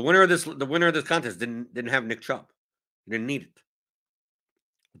winner of this contest didn't have Nick Chubb. You didn't need it.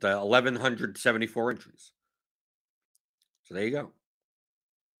 The 1,174 entries. So there you go.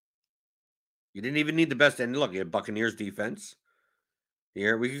 You didn't even need the best end. Look, you had Buccaneers defense.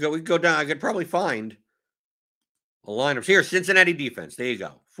 Here we could go down. I could probably find a lineup here. Cincinnati defense. There you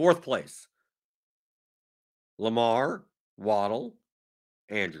go. 4th place. Lamar, Waddle,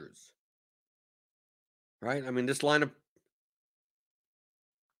 Andrews. Right? I mean, this lineup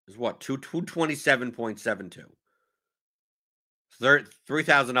is what? 227.72.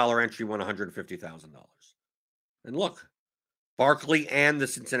 $3,000 entry won $150,000. And look, Barkley and the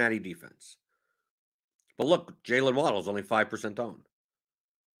Cincinnati defense. But look, Jalen Waddle's only 5% owned.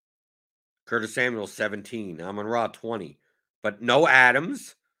 Curtis Samuel, 17. Amon-Ra, 20. But no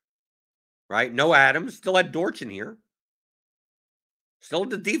Adams. Right? No Adams. Still had Dortch in here. Still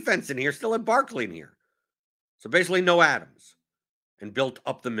had the defense in here. Still had Barkley in here. So basically no Adams. And built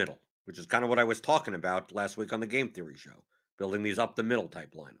up the middle, which is kind of what I was talking about last week on the Game Theory show. Building these up the middle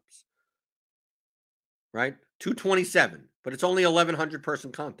type lineups. Right? 227. But it's only 1,100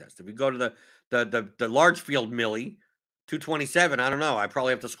 person contest. If you go to the large field Millie, 227, I don't know. I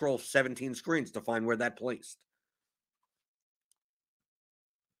probably have to scroll 17 screens to find where that placed.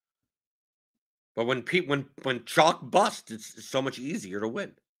 But when chalk busts, it's so much easier to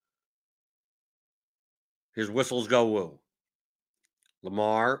win. Here's Whistles Go Woo.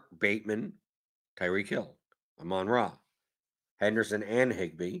 Lamar, Bateman, Tyreek Hill, Amon-Ra, Henderson and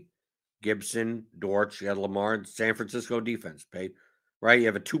Higbee, Gibson, Dortch, you had Lamar, San Francisco defense paid. Right? You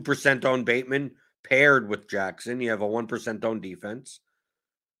have a 2% owned Bateman paired with Jackson. You have a 1% owned defense.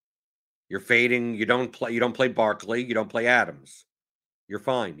 You're fading. You don't play Barkley. You don't play Adams. You're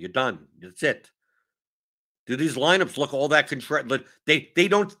fine. You're done. That's it. Do these lineups look all that contrarian? They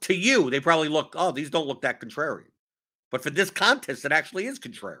don't, to you, they probably look, oh, these don't look that contrarian. But for this contest, it actually is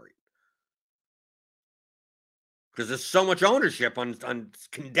contrarian. Because there's so much ownership on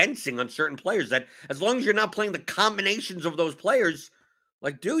condensing on certain players that as long as you're not playing the combinations of those players,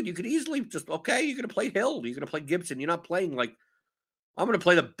 like, dude, you could easily just, okay, you're going to play Hill. You're going to play Gibson. You're not playing like, I'm going to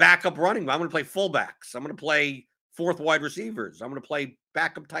play the backup running. I'm going to play fullbacks. I'm going to play 4th wide receivers. I'm going to play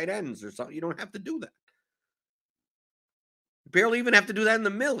backup tight ends or something. You don't have to do that. You barely even have to do that in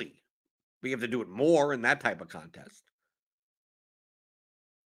the Millie. But you have to do it more in that type of contest.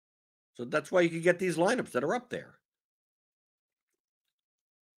 So that's why you can get these lineups that are up there.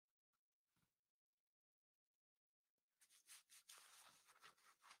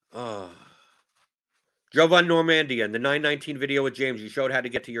 Jovan Normandia, in the 919 video with James, you showed how to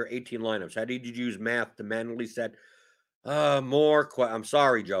get to your 18 lineups. How did you use math to manually set I'm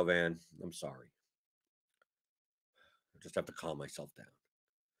sorry, Jovan. I'm sorry. I just have to calm myself down.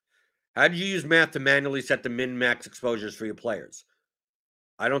 How did you use math to manually set the min-max exposures for your players?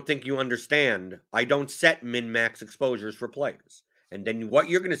 I don't think you understand. I don't set min-max exposures for players. And then what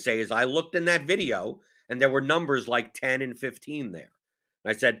you're going to say is, I looked in that video and there were numbers like 10 and 15 there.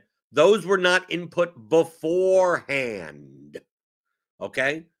 And I said, those were not input beforehand.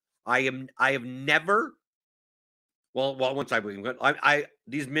 Okay? I have never, once I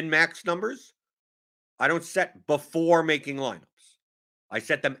these min-max numbers, I don't set before making lineups. I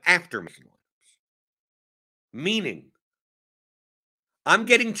set them after making lineups. Meaning, I'm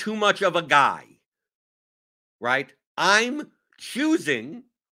getting too much of a guy, right? I'm choosing,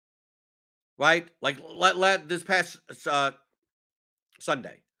 right? Like this past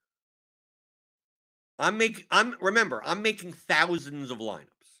Sunday, I'm making thousands of lineups.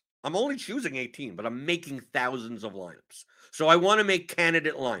 I'm only choosing 18, but I'm making thousands of lineups. So I want to make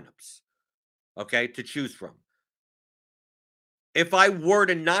candidate lineups, okay, to choose from. If I were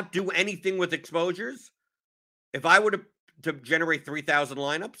to not do anything with exposures, if I were to generate 3,000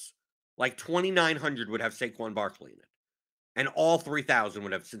 lineups, like 2,900 would have Saquon Barkley in it. And all 3,000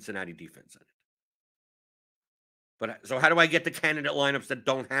 would have Cincinnati defense in it. But so how do I get the candidate lineups that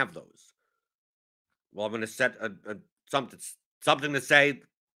don't have those? Well, I'm going to set something to say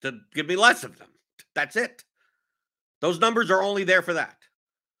to give me less of them. That's it. Those numbers are only there for that.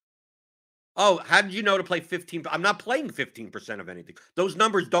 Oh, how did you know to play 15? I'm not playing 15% of anything. Those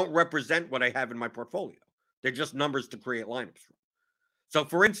numbers don't represent what I have in my portfolio. They're just numbers to create lineups from. So,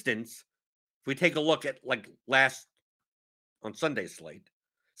 for instance, if we take a look at like on Sunday's slate,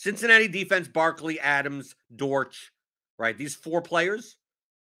 Cincinnati defense, Barkley, Adams, Dortch, right? These 4 players.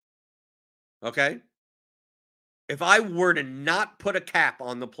 Okay. If I were to not put a cap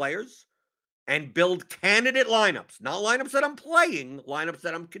on the players and build candidate lineups, not lineups that I'm playing, lineups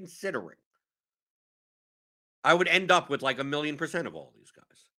that I'm considering, I would end up with like 1,000,000% of all these guys.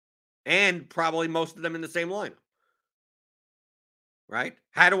 And probably most of them in the same lineup. Right?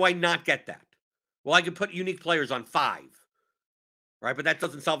 How do I not get that? Well, I could put unique players on 5. Right? But that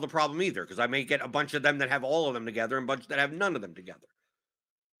doesn't solve the problem either, because I may get a bunch of them that have all of them together and a bunch that have none of them together.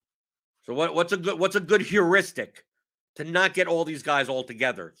 So what's a good heuristic to not get all these guys all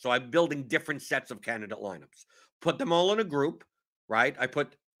together? So I'm building different sets of candidate lineups. Put them all in a group, right? I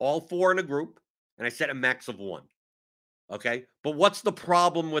put all 4 in a group, and I set a max of 1. Okay? But what's the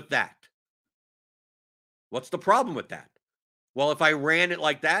problem with that? What's the problem with that? Well, if I ran it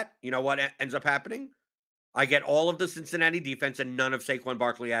like that, you know what ends up happening? I get all of the Cincinnati defense and none of Saquon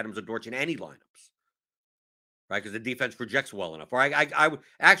Barkley, Adams, or Dortch in any lineups. Right? Because the defense projects well enough. Or I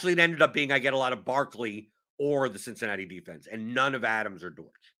actually, it ended up being I get a lot of Barkley or the Cincinnati defense and none of Adams or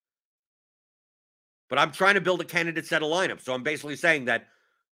Dortch. But I'm trying to build a candidate set of lineups. So I'm basically saying that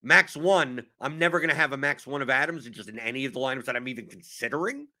max 1, I'm never going to have a max 1 of Adams just in any of the lineups that I'm even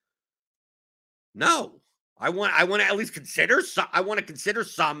considering. No. I want to at least consider some. I want to consider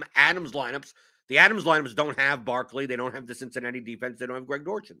some Adams lineups. The Adams lineups don't have Barkley. They don't have the Cincinnati defense. They don't have Greg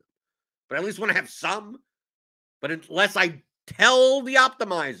Dortch in them. But I at least want to have some. But unless I tell the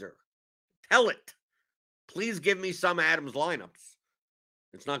optimizer, tell it, please give me some Adams lineups,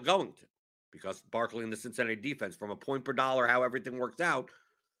 it's not going to. Because Barkley and the Cincinnati defense, from a point per dollar, how everything works out,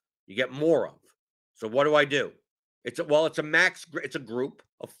 you get more of. So what do? It's a group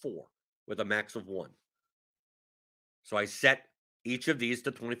of 4 with a max of 1. So I set each of these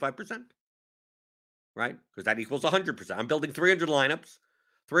to 25%, right? Because that equals 100%. I'm building 300 lineups.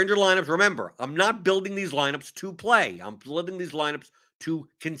 300 lineups, remember, I'm not building these lineups to play. I'm building these lineups to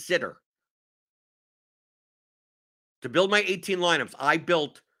consider. To build my 18 lineups, I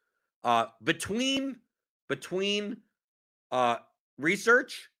built between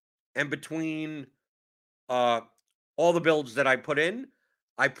research and between all the builds that I put in,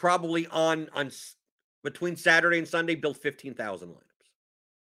 I probably on between Saturday and Sunday built 15,000 lineups.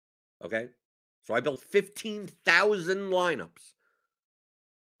 Okay? So I built 15,000 lineups.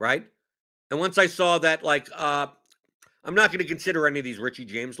 Right? And once I saw that, like, I'm not going to consider any of these Richie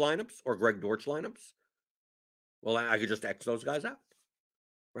James lineups or Greg Dortch lineups. Well, I could just X those guys out.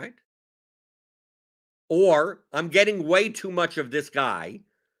 Right? Or I'm getting way too much of this guy.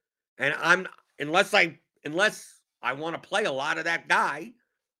 And unless I want to play a lot of that guy,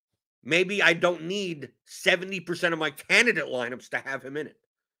 maybe I don't need 70% of my candidate lineups to have him in it.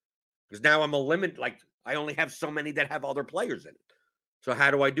 Because now I'm a limit, like I only have so many that have other players in it. So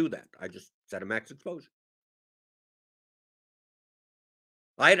how do I do that? I just set a max exposure.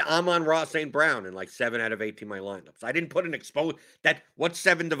 I had Amon-Ra St. Brown in like 7 out of 18 my lineups. I didn't put an exposure. What's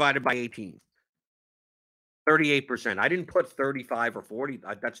 7 divided by 18? 38%. I didn't put 35 or 40.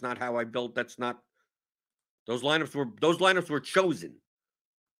 That's not how I built. That's not. Those lineups were chosen.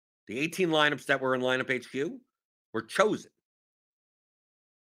 The 18 lineups that were in Lineup HQ were chosen.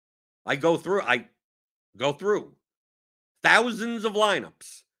 I go through thousands of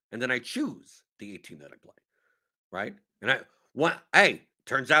lineups, and then I choose the 18 that I play, right? And hey,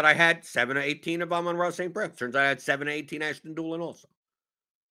 turns out I had 7 or 18 of Amon-Ra St. Brown. Turns out I had 7 or 18 Ashton Dulin also.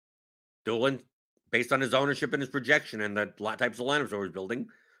 Dulin, based on his ownership and his projection and the types of lineups I was building,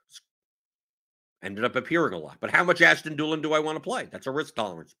 ended up appearing a lot. But how much Ashton Dulin do I want to play? That's a risk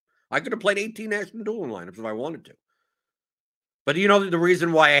tolerance. I could have played 18 Ashton Dulin lineups if I wanted to. But you know the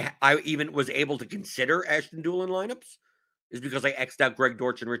reason why I even was able to consider Ashton Dulin lineups is because I X'd out Greg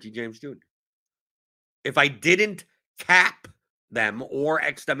Dortch and Richie James Jr. If I didn't cap them or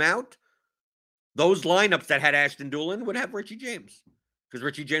X them out, those lineups that had Ashton Dulin would have Richie James, because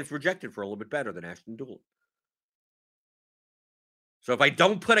Richie James projected for a little bit better than Ashton Dulin. So if I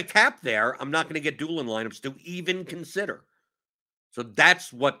don't put a cap there, I'm not going to get Dulin lineups to even consider. So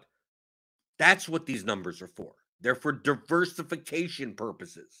that's what these numbers are for. They're for diversification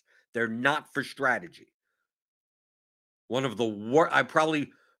purposes. They're not for strategy. One of the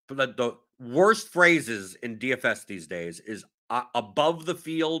the worst phrases in DFS these days is above the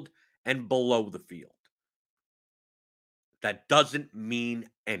field and below the field. That doesn't mean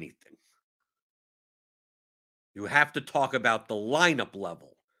anything. You have to talk about the lineup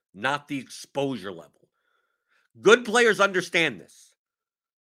level, not the exposure level. Good players understand this.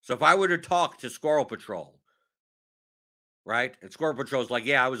 So if I were to talk to Squirrel Patrol, right? And Squirrel Patrol's like,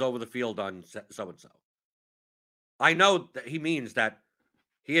 yeah, I was over the field on so-and-so. I know that he means that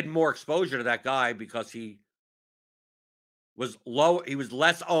he had more exposure to that guy because he was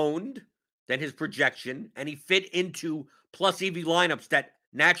less owned than his projection, and he fit into plus EV lineups that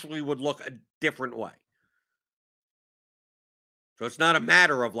naturally would look a different way. So it's not a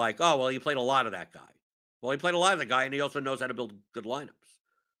matter of like, oh, well, he played a lot of that guy. Well, he played a lot of the guy, and he also knows how to build good lineups.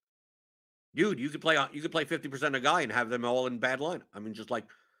 Dude, you could play 50% of a guy and have them all in bad lineup. I mean, just like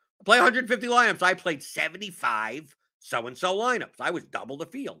play 150 lineups. I played 75 so-and-so lineups. I was double the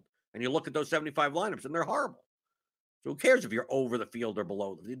field. And you look at those 75 lineups, and they're horrible. So who cares if you're over the field or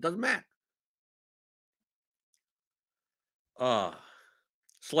below the field? It doesn't matter.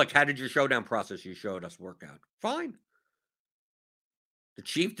 Slick, how did your showdown process you showed us work out? Fine. The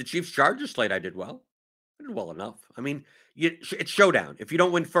Chiefs Chargers slate, I did well. I did well enough. I mean, it's showdown. If you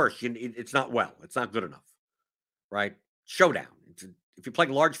don't win first, it's not well. It's not good enough, right? Showdown. If you play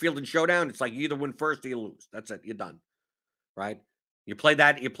large field in showdown, it's like you either win first or you lose. That's it. You're done, right? You play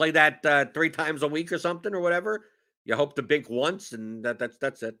that 3 times a week or something or whatever. You hope to bink once, and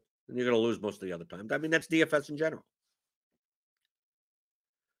that's it. And you're going to lose most of the other times. I mean, that's DFS in general.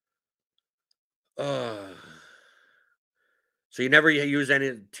 So you never use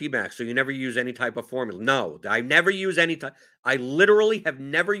any T-Max. So you never use any type of formula. No, I never use any type. I literally have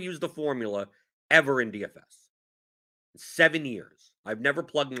never used the formula ever in DFS. 7 years. I've never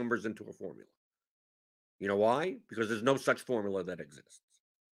plugged numbers into a formula. You know why? Because there's no such formula that exists.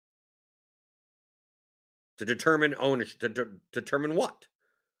 To determine ownership, to determine what?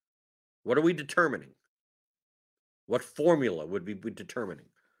 What are we determining? What formula would we be determining?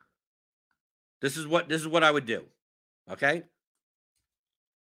 This is what I would do. Okay?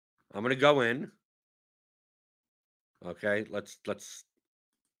 I'm going to go in. Okay, let's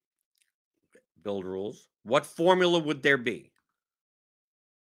build rules. What formula would there be?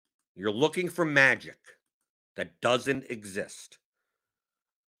 You're looking for magic that doesn't exist.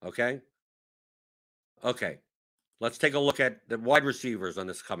 Okay? Okay. Let's take a look at the wide receivers on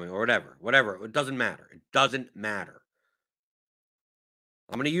this coming or whatever. Whatever. It doesn't matter. It doesn't matter.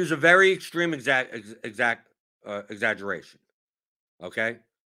 I'm going to use a very extreme exaggeration. Okay?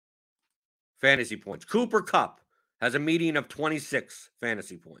 Fantasy points. Cooper Kupp has a median of 26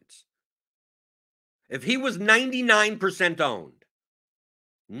 fantasy points. If he was 99% owned,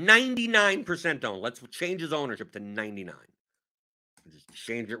 let's change his ownership to 99. Just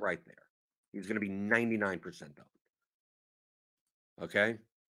change it right there. He's going to be 99% owned. Okay?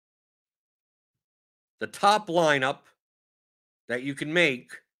 The top lineup that you can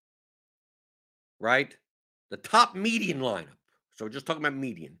make, right? The top median lineup, so we're just talking about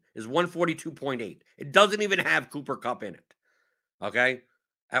median, is 142.8. It doesn't even have Cooper Kupp in it. Okay?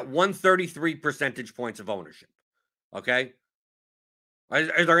 At 133 percentage points of ownership. Okay?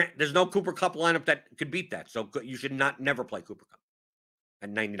 There's no Cooper Kupp lineup that could beat that. So you should never play Cooper Kupp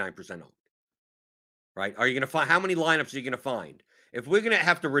at 99% owned. Right? Are you going to find, how many lineups are you going to find? If we're going to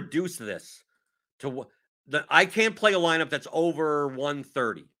have to reduce this to I can't play a lineup that's over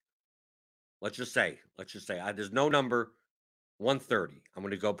 130. Let's just say there's no number 130. I'm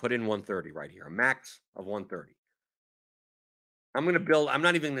going to go put in 130 right here, a max of 130. I'm going to build, I'm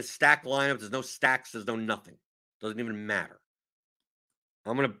not even going to stack lineups. There's no stacks. There's no nothing. Doesn't even matter.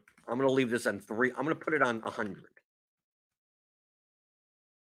 I'm going to leave this on 3. I'm going to put it on 100.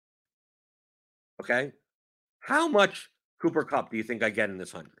 Okay. How much Cooper Kupp do you think I get in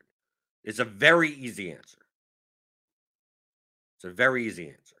this 100? It's a very easy answer. It's a very easy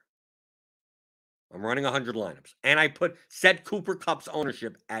answer. I'm running 100 lineups, and I set Cooper Kupp's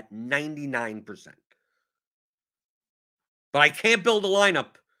ownership at 99%. But I can't build a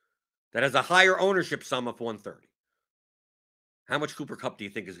lineup that has a higher ownership sum of 130. How much Cooper Kupp do you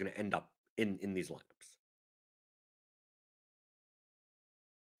think is going to end up in these lineups?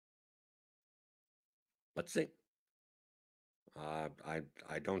 Let's see. I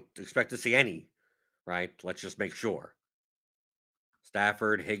don't expect to see any, right? Let's just make sure.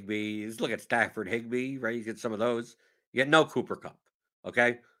 Stafford, Higbee. Let's look at Stafford, Higbee, right? You get some of those. You get no Cooper Kupp.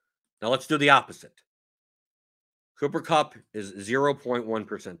 Okay. Now let's do the opposite. Cooper Kupp is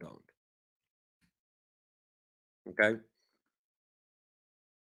 0.1% owned. Okay.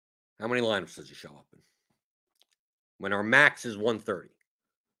 How many lineups does he show up in? When our max is 130.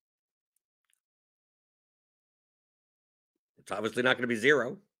 It's obviously not going to be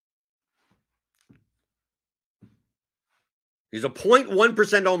 0. He's a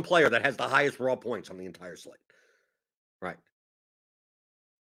 0.1% owned player that has the highest raw points on the entire slate. Right.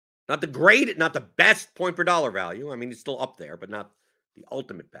 Not the best point per dollar value. I mean, he's still up there, but not the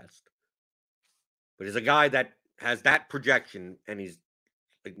ultimate best. But he's a guy that has that projection, and he's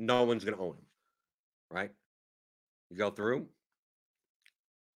like, no one's going to own him. Right? You go through.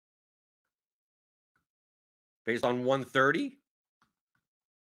 Based on 130.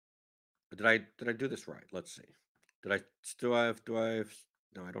 Did I do this right? Let's see. No, I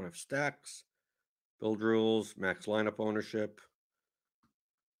don't have stacks. Build rules, max lineup ownership.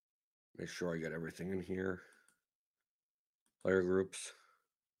 Make sure I get everything in here. Player groups.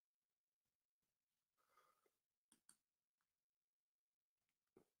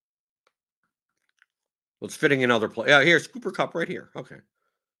 Let's fitting in other play. Yeah, here's Cooper Kupp right here. Okay.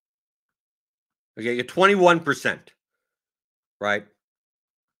 Okay, you're 21%. Right?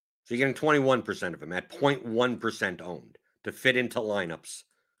 So you're getting 21% of him at 0.1% owned to fit into lineups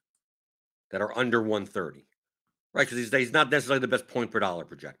that are under 130. Right? Because he's not necessarily the best point per dollar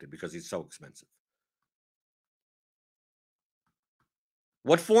projected because he's so expensive.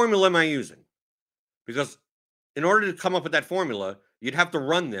 What formula am I using? Because in order to come up with that formula, you'd have to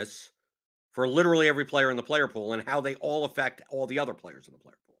run this for literally every player in the player pool and how they all affect all the other players in the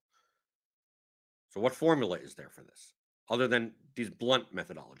player pool. So what formula is there for this other than these blunt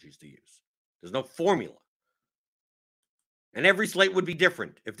methodologies to use? There's no formula. And every slate would be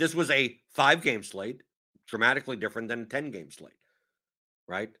different. If this was a 5-game slate, dramatically different than a 10-game slate,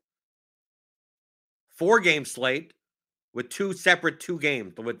 right? 4-game slate with 2 separate 2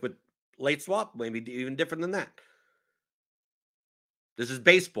 games with late swap, maybe even different than that. This is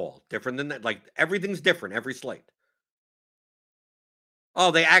baseball, different than that. Like everything's different every slate.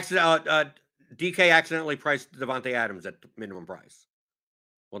 Oh, DK accidentally priced Devontae Adams at minimum price.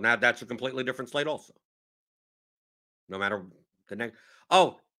 Well, now that's a completely different slate also. No matter the next.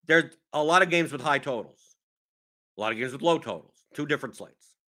 Oh, there's a lot of games with high totals. A lot of games with low totals. 2 different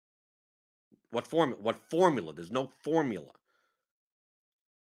slates. What formula? There's no formula.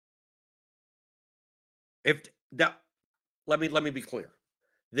 Let me be clear.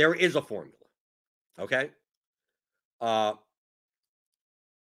 There is a formula. Okay?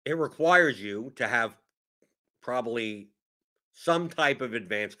 It requires you to have probably some type of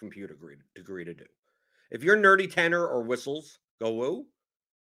advanced computer degree to do. If you're nerdy tenor or whistles, go woo,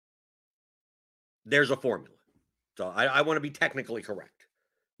 there's a formula. So I want to be technically correct.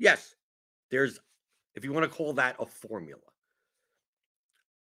 Yes, if you want to call that a formula.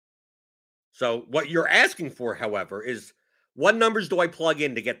 So what you're asking for, however, is what numbers do I plug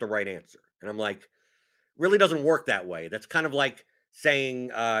in to get the right answer? And I'm like, really doesn't work that way. That's kind of like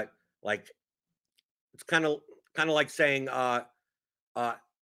saying, it's kind of like saying, I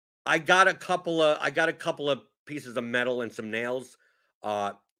got a couple of pieces of metal and some nails.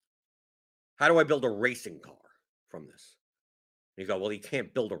 How do I build a racing car from this? And you go, well, you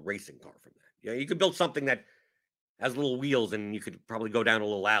can't build a racing car from that. Yeah, you could build something that has little wheels and you could probably go down a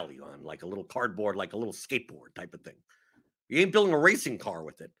little alley on, like a little cardboard, like a little skateboard type of thing. You ain't building a racing car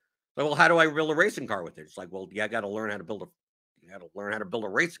with it. So, well, how do I build a racing car with it? It's like, well, I got to learn how to build a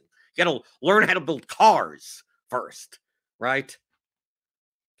racing. You got to learn how to build cars first, right?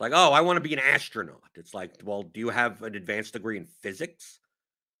 Like, oh, I want to be an astronaut. It's like, well, do you have an advanced degree in physics?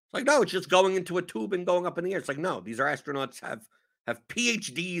 It's like, no, it's just going into a tube and going up in the air. It's like, no, these are astronauts have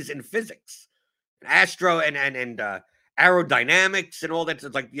PhDs in physics, and aerodynamics and all that.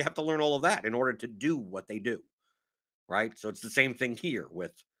 It's like you have to learn all of that in order to do what they do, right? So it's the same thing here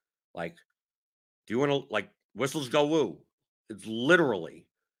with, like, do you want to, like, whistles go woo? It's literally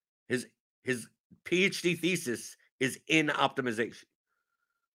his PhD thesis is in optimization.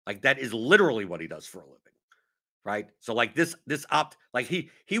 Like that is literally what he does for a living, right? So like he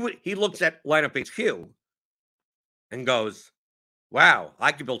looks at lineup HQ and goes, "Wow,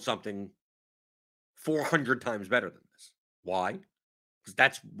 I could build something 400 times better than this." Why? Because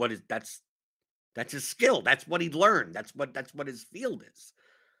that's his skill. That's what he learned. That's what his field is.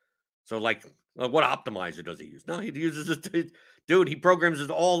 So like, what optimizer does he use? No, he uses it. Dude, he programs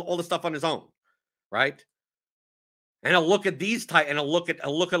all the stuff on his own, right? And he'll look at these type, and he'll look at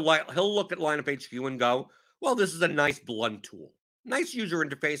lineup HQ and go, "Well, this is a nice blunt tool, nice user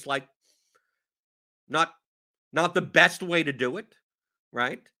interface. Like, not the best way to do it,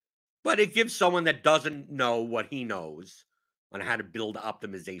 right? But it gives someone that doesn't know what he knows on how to build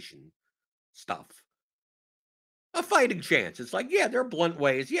optimization stuff a fighting chance." It's like, yeah, there are blunt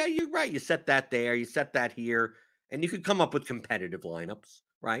ways. Yeah, you're right. You set that there, you set that here, and you could come up with competitive lineups,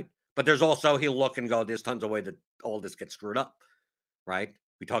 right? But there's also, he'll look and go, there's tons of ways that all this gets screwed up, right?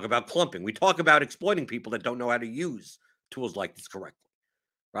 We talk about clumping. We talk about exploiting people that don't know how to use tools like this correctly,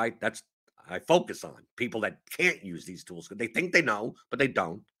 right? That's, I focus on people that can't use these tools because they think they know, but they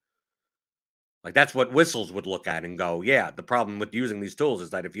don't. Like, that's what Whistles would look at and go, yeah, the problem with using these tools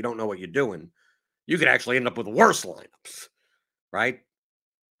is that if you don't know what you're doing, you could actually end up with worse lineups, right?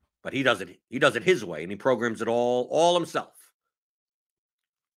 But he does it his way, and he programs it all himself.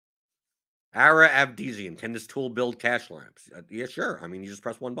 Ara Avdesian, can this tool build cache lineups? Yeah, sure. I mean, you just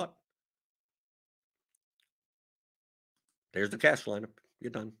press one button. There's the cache lineup.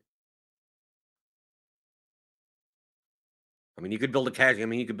 You're done. I mean, you could build a cache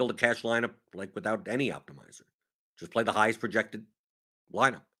lineup like without any optimizer. Just play the highest projected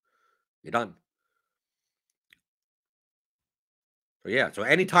lineup. You're done. So yeah, so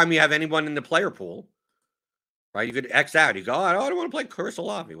anytime you have anyone in the player pool, right, you could X out. You go, "Oh, I don't want to play Curse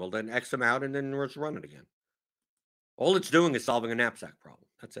Alavi." Well, then X them out and then just run it again. All it's doing is solving a knapsack problem.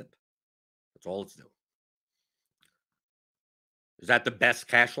 That's it. That's all it's doing. Is that the best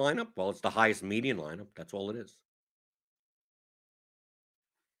cache lineup? Well, it's the highest median lineup. That's all it is.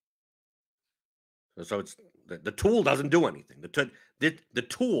 So it's the tool doesn't do anything. The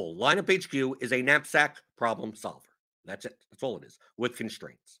tool, lineup HQ, is a knapsack problem solver. That's it. That's all it is, with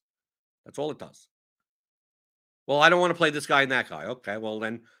constraints. That's all it does. Well, I don't want to play this guy and that guy. Okay, well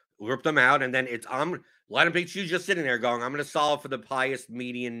then group them out, and then lineup HQ just sitting there going, "I'm going to solve for the highest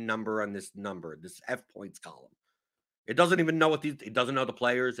median number on this F points column." It doesn't even know it doesn't know the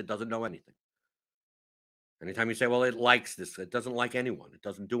players. It doesn't know anything. Anytime you say, "Well, it likes this," it doesn't like anyone. It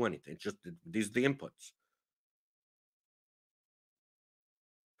doesn't do anything. It's just, these are the inputs.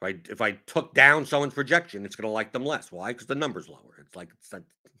 If I took down someone's projection, it's going to like them less. Why? Because the number's lower. It's like,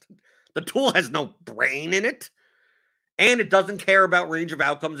 the tool has no brain in it, and it doesn't care about range of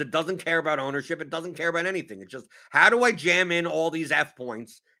outcomes. It doesn't care about ownership. It doesn't care about anything. It's just, how do I jam in all these F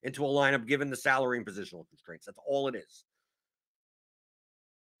points into a lineup given the salary and positional constraints? That's all it is.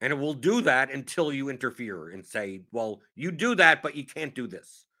 And it will do that until you interfere and say, "Well, you do that, but you can't do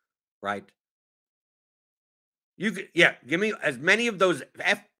this," right? Give me as many of those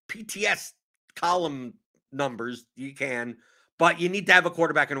FPTS column numbers you can, but you need to have a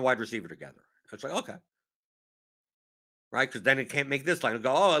quarterback and a wide receiver together. It's like, okay. Right? Because then it can't make this line. It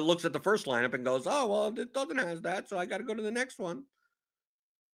looks at the first lineup and goes, "Oh, well, it doesn't have that, so I got to go to the next one."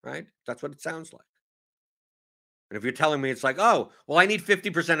 Right? That's what it sounds like. And if you're telling me it's like, "Oh, well, I need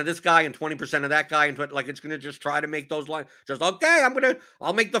 50% of this guy and 20% of that guy," and like it's going to just try to make those lines, just, okay,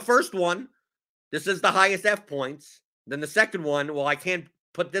 I'll make the first one. This is the highest F points. Then the second one, well, I can't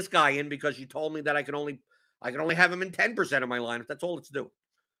put this guy in because you told me that I can only have him in 10% of my lineup. That's all it's doing.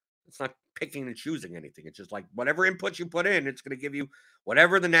 It's not picking and choosing anything. It's just like, whatever inputs you put in, it's going to give you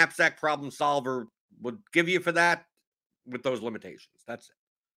whatever the knapsack problem solver would give you for that with those limitations. That's it.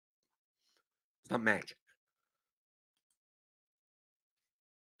 It's not magic.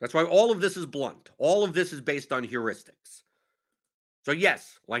 That's why all of this is blunt. All of this is based on heuristics. So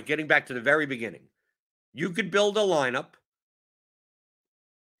yes, like getting back to the very beginning, you could build a lineup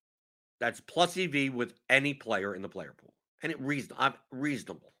that's plus EV with any player in the player pool. And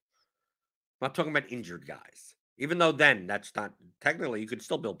reasonable. I'm not talking about injured guys. Even though then that's not, technically you could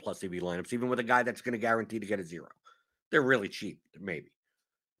still build plus EV lineups, even with a guy that's going to guarantee to get a 0. They're really cheap, maybe.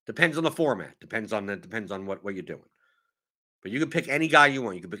 Depends on the format. Depends on what you're doing. But you can pick any guy you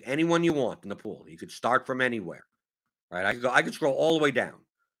want. You can pick anyone you want in the pool. You could start from anywhere. Right? I could scroll all the way down.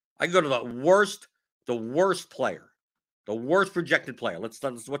 I could go to the worst player. The worst projected player. What's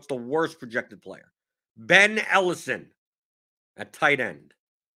the worst projected player? Ben Ellison at tight end.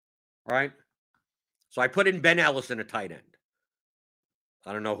 All right? So I put in Ben Ellison at tight end.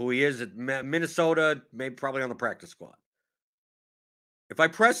 I don't know who he is at Minnesota, maybe probably on the practice squad. If I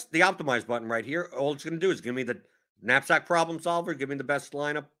press the optimize button right here, all it's going to do is give me the knapsack problem solver, give me the best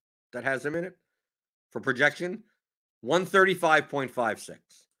lineup that has him in it for projection. 135.56.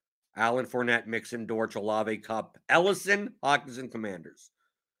 Allen, Fournette, Mixon, Dortch, Olave, Kupp, Ellison, Hockenson, Commanders.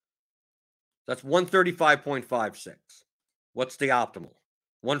 That's 135.56. What's the optimal?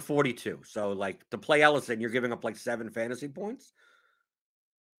 142. So, like, to play Ellison, you're giving up like 7 fantasy points.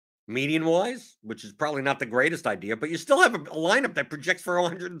 Median-wise, which is probably not the greatest idea, but you still have a lineup that projects for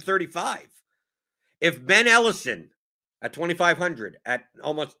 135. If Ben Ellison at 2,500 at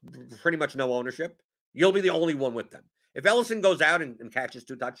almost pretty much no ownership, you'll be the only one with them. If Ellison goes out and catches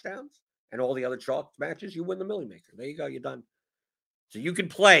 2 touchdowns and all the other chalk matches, you win the Millie Maker. There you go. You're done. So you can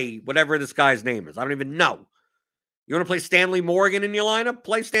play whatever this guy's name is. I don't even know. You want to play Stanley Morgan in your lineup?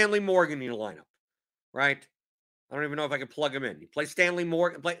 Play Stanley Morgan in your lineup, right? I don't even know if I can plug him in. You play Stanley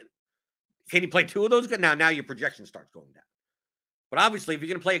Morgan. Can you play 2 of those? Now your projection starts going down. But obviously, if you're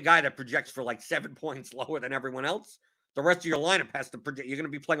going to play a guy that projects for like 7 points lower than everyone else, the rest of your lineup has to project. You're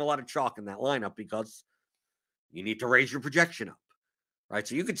going to be playing a lot of chalk in that lineup because you need to raise your projection up, right?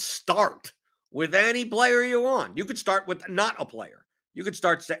 So you could start with any player you want. You could start with not a player. You could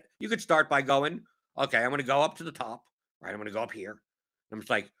start by going, okay, I'm going to go up to the top, right? I'm going to go up here. I'm just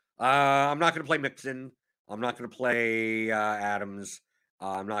like, I'm not going to play Mixon. I'm not going to play Adams.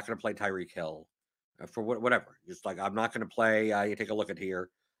 I'm not going to play Tyreek Hill for whatever. Just like, I'm not going to play. You take a look at here.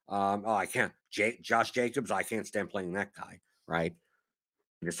 I can't. Josh Jacobs, I can't stand playing that guy, right?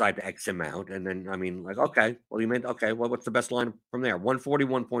 You decide to X him out. And then, I mean, like, okay, well, you meant, okay, well, what's the best line from there?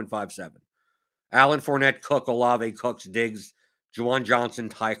 141.57. Allen, Fournette, Cook, Olave, Cooks, Diggs, Juwan Johnson,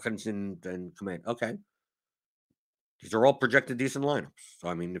 Hockenson, and Command. Okay. These are all projected decent lineups. So,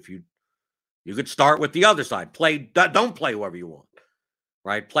 I mean, if you could start with the other side. Don't play whoever you want,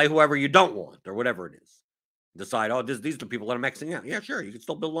 right? Play whoever you don't want or whatever it is. Decide, these are the people that I'm Xing out. Yeah, sure. You can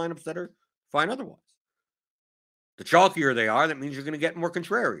still build lineups that are fine otherwise. The chalkier they are, that means you're going to get more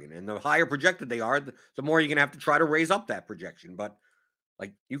contrarian. And the higher projected they are, the more you're going to have to try to raise up that projection. But,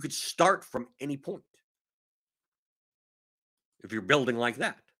 like, you could start from any point if you're building like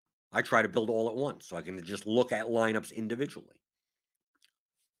that. I try to build all at once so I can just look at lineups individually.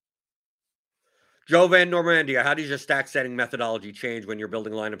 Joe Van Normandia, how does your stack setting methodology change when you're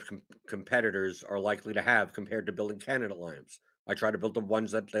building lineups competitors are likely to have compared to building candidate lineups? I try to build the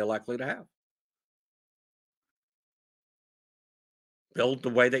ones that they're likely to have. Build the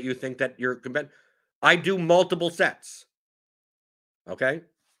way that you think that you're competitive. I do multiple sets. Okay?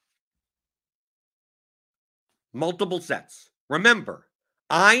 Multiple sets. Remember,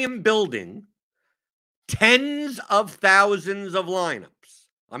 I am building tens of thousands of lineups.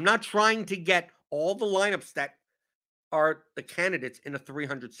 I'm not trying to get all the lineups that are the candidates in a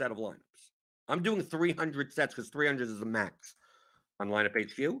 300 set of lineups. I'm doing 300 sets because 300 is the max on Lineup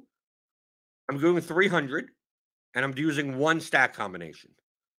HQ. I'm doing 300, and I'm using one stack combination.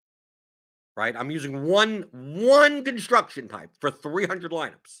 Right? I'm using one construction type for 300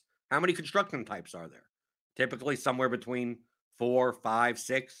 lineups. How many construction types are there? Typically somewhere between 4, 5,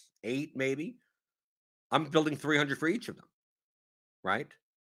 6, 8, maybe. I'm building 300 for each of them. Right?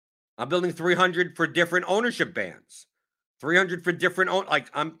 I'm building 300 for different ownership bands. 300 for different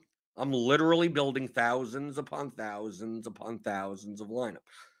I'm literally building thousands upon thousands upon thousands of lineups.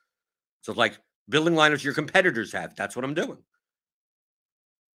 So it's like building lineups your competitors have. That's what I'm doing.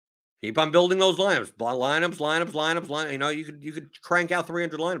 Keep on building those lineups. Lineups. You know, you could crank out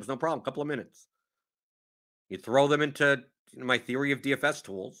 300 lineups, no problem. A couple of minutes. You throw them into my theory of DFS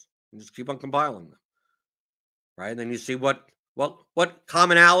tools and just keep on compiling them. Right? And then you see what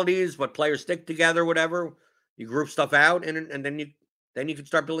commonalities, what players stick together, whatever. You group stuff out, and then you can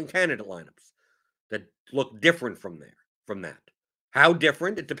start building candidate lineups that look different from that. How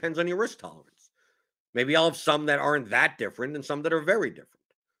different? It depends on your risk tolerance. Maybe I'll have some that aren't that different and some that are very different.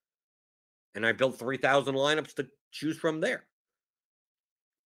 And I built 3,000 lineups to choose from there.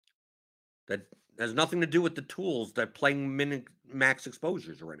 That has nothing to do with the tools that playing max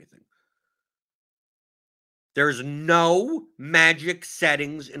exposures or anything. There's no magic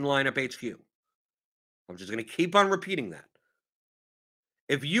settings in Lineup HQ. I'm just going to keep on repeating that.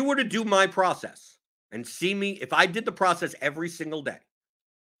 If you were to do my process and see me, if I did the process every single day,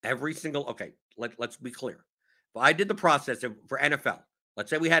 okay, let's be clear. If I did the process for NFL, let's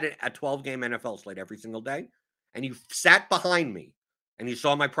say we had a 12-game NFL slate every single day, and you sat behind me and you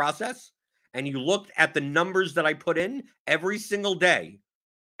saw my process and you looked at the numbers that I put in every single day,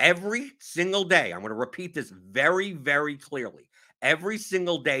 I'm going to repeat this very, very clearly. Every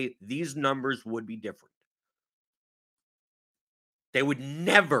single day, these numbers would be different. they would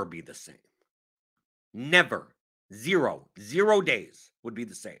never be the same. Never. Zero days would be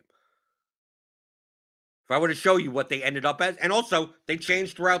the same. If I were to show you what they ended up as, and also they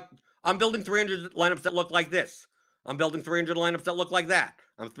changed throughout. I'm building 300 lineups that look like this. I'm building 300 lineups that look like that.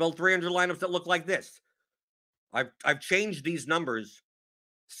 I'm building 300 lineups that look like this. I've changed these numbers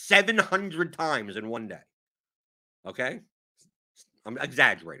 700 times in one day. Okay? I'm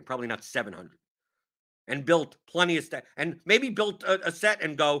exaggerating, probably not 700. And built plenty of stuff, and maybe built a set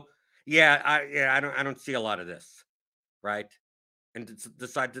and go, I don't see a lot of this, right? And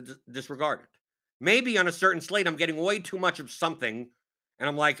decide to disregard it. Maybe on a certain slate, I'm getting way too much of something, and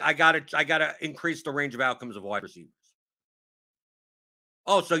I'm like, I gotta increase the range of outcomes of wide receivers.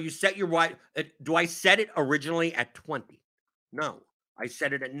 Oh, so you set your wide? Do I set it originally at 20? No, I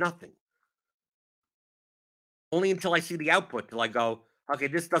set it at nothing. Only until I see the output till I go, okay,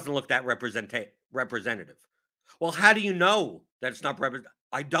 this doesn't look that representative. Well, how do you know that it's not representative?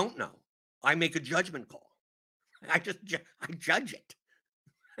 I don't know. I make a judgment call. I judge it.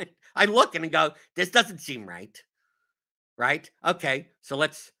 I look and go, this doesn't seem right. Right? Okay, so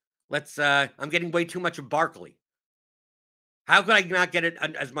let's I'm getting way too much of Barkley. How could I not get it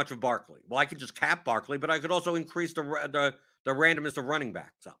as much of Barkley? Well, I could just cap Barkley, but I could also increase the randomness of running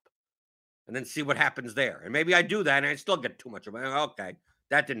backs up. And then see what happens there. And maybe I do that and I still get too much of it. Okay,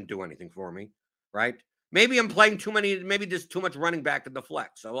 that didn't do anything for me, right? Maybe I'm playing too many, maybe there's too much running back in the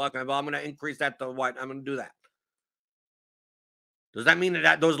flex. So okay, well, I'm going to increase that to what? I'm going to do that. Does that mean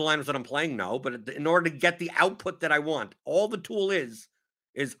that those are the lineups that I'm playing? No, but in order to get the output that I want, all the tool is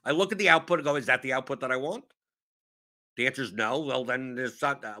I look at the output and go, is that the output that I want? The answer is no. Well, then there's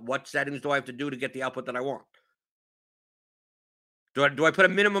what settings do I have to do to get the output that I want? Do I put a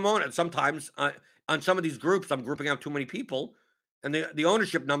minimum on it? Sometimes on some of these groups, I'm grouping out too many people, and the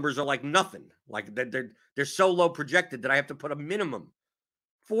ownership numbers are like nothing. Like they're so low projected that I have to put a minimum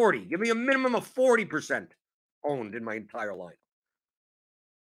 40. Give me a minimum of 40% owned in my entire line.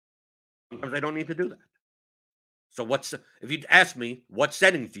 Sometimes I don't need to do that. So if you ask me, what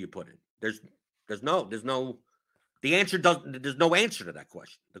settings do you put in? There's no answer there's no answer to that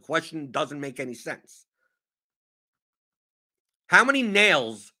question. The question doesn't make any sense. How many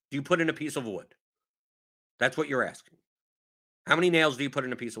nails do you put in a piece of wood? That's what you're asking. How many nails do you put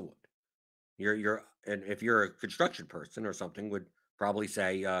in a piece of wood? And if you're a construction person or something, would probably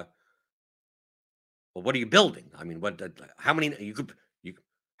say, well, what are you building? I mean, how many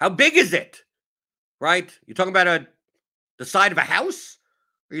how big is it? Right? You talking about the side of a house?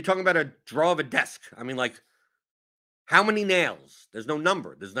 Or are you talking about a drawer of a desk? I mean, like, how many nails? There's no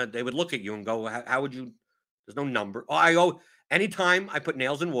number. They would look at you and go, how would you? There's no number. Anytime I put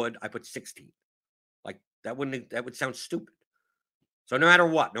nails in wood, I put 16. Like that would sound stupid. So no matter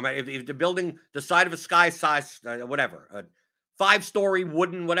what, no matter if they're building the side of a sky size, whatever, a 5-story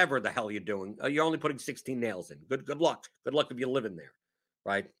wooden, whatever the hell you're doing, you're only putting 16 nails in. Good luck. Good luck if you live in there,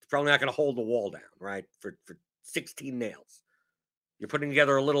 right? It's probably not going to hold the wall down, right? For 16 nails. You're putting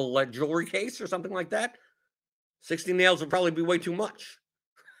together a little jewelry case or something like that. 16 nails would probably be way too much,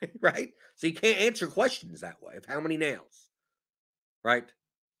 right? So you can't answer questions that way of how many nails. Right?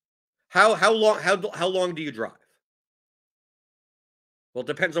 How long do you drive? Well, it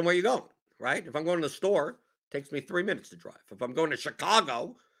depends on where you're going, right? If I'm going to the store, it takes me 3 minutes to drive. If I'm going to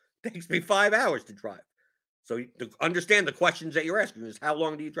Chicago, it takes me 5 hours to drive. So to understand the questions that you're asking is how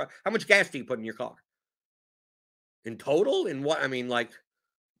long do you drive? How much gas do you put in your car? In total? In what? I mean, like,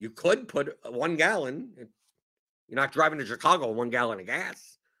 you could put 1 gallon. You're not driving to Chicago with 1 gallon of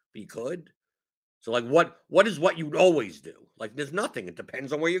gas, but you could. So, like, what is what you'd always do? Like, there's nothing. It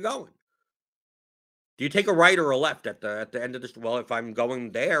depends on where you're going. Do you take a right or a left at the end of this? Well, if I'm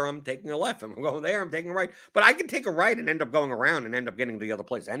going there, I'm taking a left. If I'm going there, I'm taking a right. But I can take a right and end up going around and end up getting to the other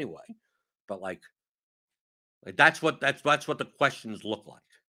place anyway. But like that's what the questions look like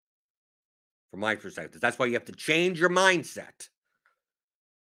from my perspective. That's why you have to change your mindset.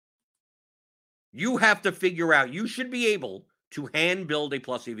 You have to figure out. You should be able to hand build a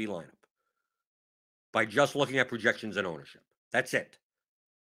plus EV lineup by just looking at projections and ownership. That's it.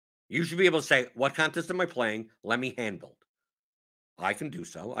 You should be able to say, what contest am I playing? Let me hand build. I can do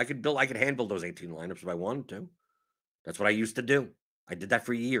so. I could hand build those 18 lineups if I wanted to. That's what I used to do. I did that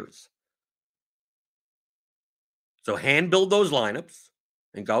for years. So hand build those lineups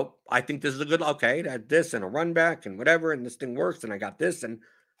and go, I think this is a good, okay, I had this and a run back and whatever, and this thing works, and I got this, and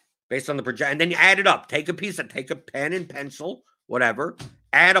based on the project, and then you add it up. Take a pen and pencil, whatever,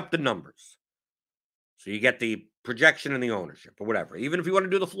 add up the numbers. So you get the projection and the ownership or whatever. Even if you want to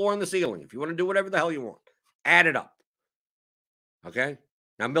do the floor and the ceiling, if you want to do whatever the hell you want, add it up. Okay?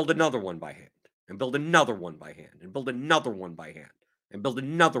 Now build another one by hand and build another one by hand, and build another one by hand, and build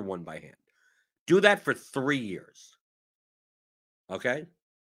another one by hand. Do that for 3 years. Okay?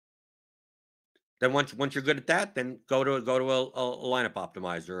 Then once you're good at that, then go to a lineup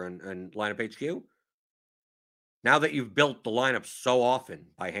optimizer and lineup HQ. Now that you've built the lineup so often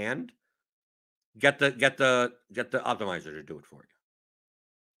by hand, get the optimizer to do it for you.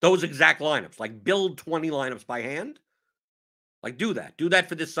 Those exact lineups, like build 20 lineups by hand. Like do that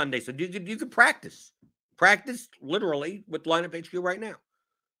for this Sunday. So you can practice literally with lineup HQ right now.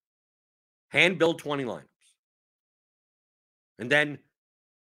 Hand build 20 lineups. And then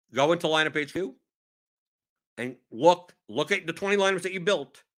go into lineup HQ and look at the 20 lineups that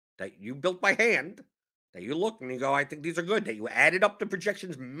you built by hand, that you look and you go, I think these are good, that you added up the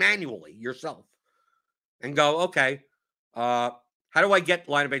projections manually yourself and go, okay, how do I get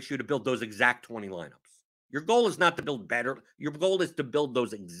lineup HQ to build those exact 20 lineups? Your goal is not to build better. Your goal is to build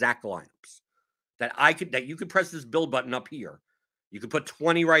those exact lineups that you could press this build button up here. You could put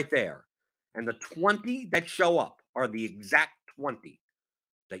 20 right there. And the 20 that show up are the exact 20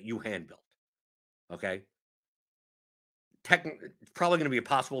 that you hand built. Okay? It's probably going to be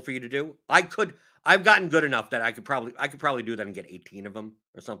impossible for you to do. I've gotten good enough that I could probably do that and get 18 of them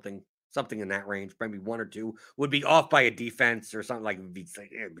or something in that range. Maybe 1 or 2 would be off by a defense or something, like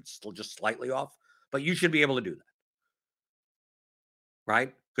it's still just slightly off. But you should be able to do that.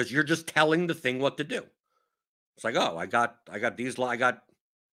 Right? Because you're just telling the thing what to do. It's like, oh, I got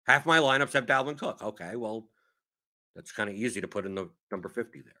half my lineups have Dalvin Cook. Okay, well, that's kind of easy to put in the number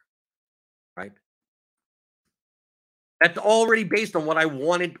 50 there. Right? That's already based on what I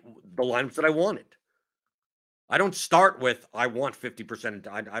wanted, the lineups that I wanted. I don't start with I want 50%.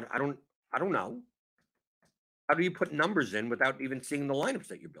 I don't know. How do you put numbers in without even seeing the lineups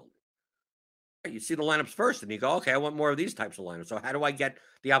that you're building? You see the lineups first and you go, okay, I want more of these types of lineups. So how do I get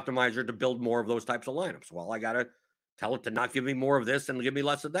the optimizer to build more of those types of lineups? Well, I got to tell it to not give me more of this and give me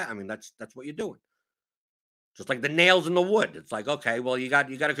less of that. I mean, that's what you're doing. Just like the nails in the wood. It's like, okay, well, you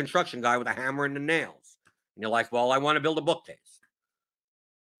got a construction guy with a hammer and the nails. And you're like, well, I want to build a bookcase.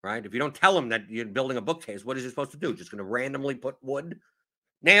 Right? If you don't tell him that you're building a bookcase, what is he supposed to do? Just going to randomly put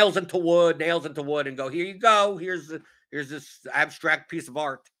nails into wood, and go, here you go. Here's this abstract piece of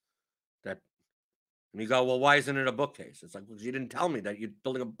art. And you go, well, why isn't it a bookcase? It's like, because you didn't tell me that you're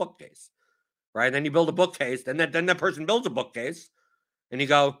building a bookcase, right? And then you build a bookcase, then that person builds a bookcase, and you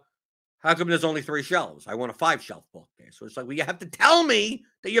go, how come there's only 3 shelves? I want a 5-shelf bookcase. So it's like, well, you have to tell me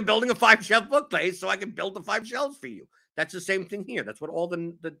that you're building a 5-shelf bookcase so I can build the 5 shelves for you. That's the same thing here. That's what all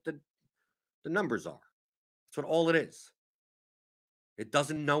the numbers are. That's what all it is. It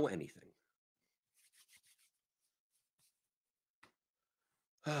doesn't know anything.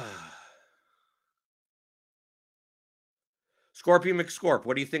 Scorpion McScorp,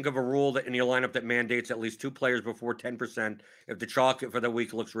 what do you think of a rule that in your lineup that mandates at least 2 players before 10% if the chalk for the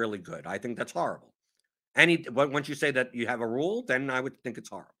week looks really good? I think that's horrible. Once you say that you have a rule, then I would think it's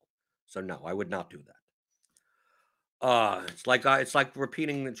horrible. So no, I would not do that. It's like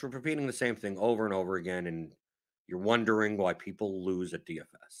repeating the same thing over and over again, and you're wondering why people lose at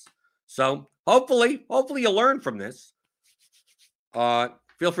DFS. So hopefully you learn from this.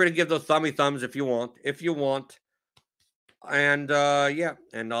 Feel free to give those thumbs if you want. And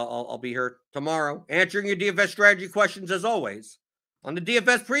and I'll be here tomorrow answering your DFS strategy questions as always on the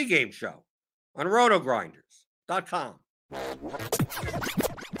DFS pregame show on rotogrinders.com.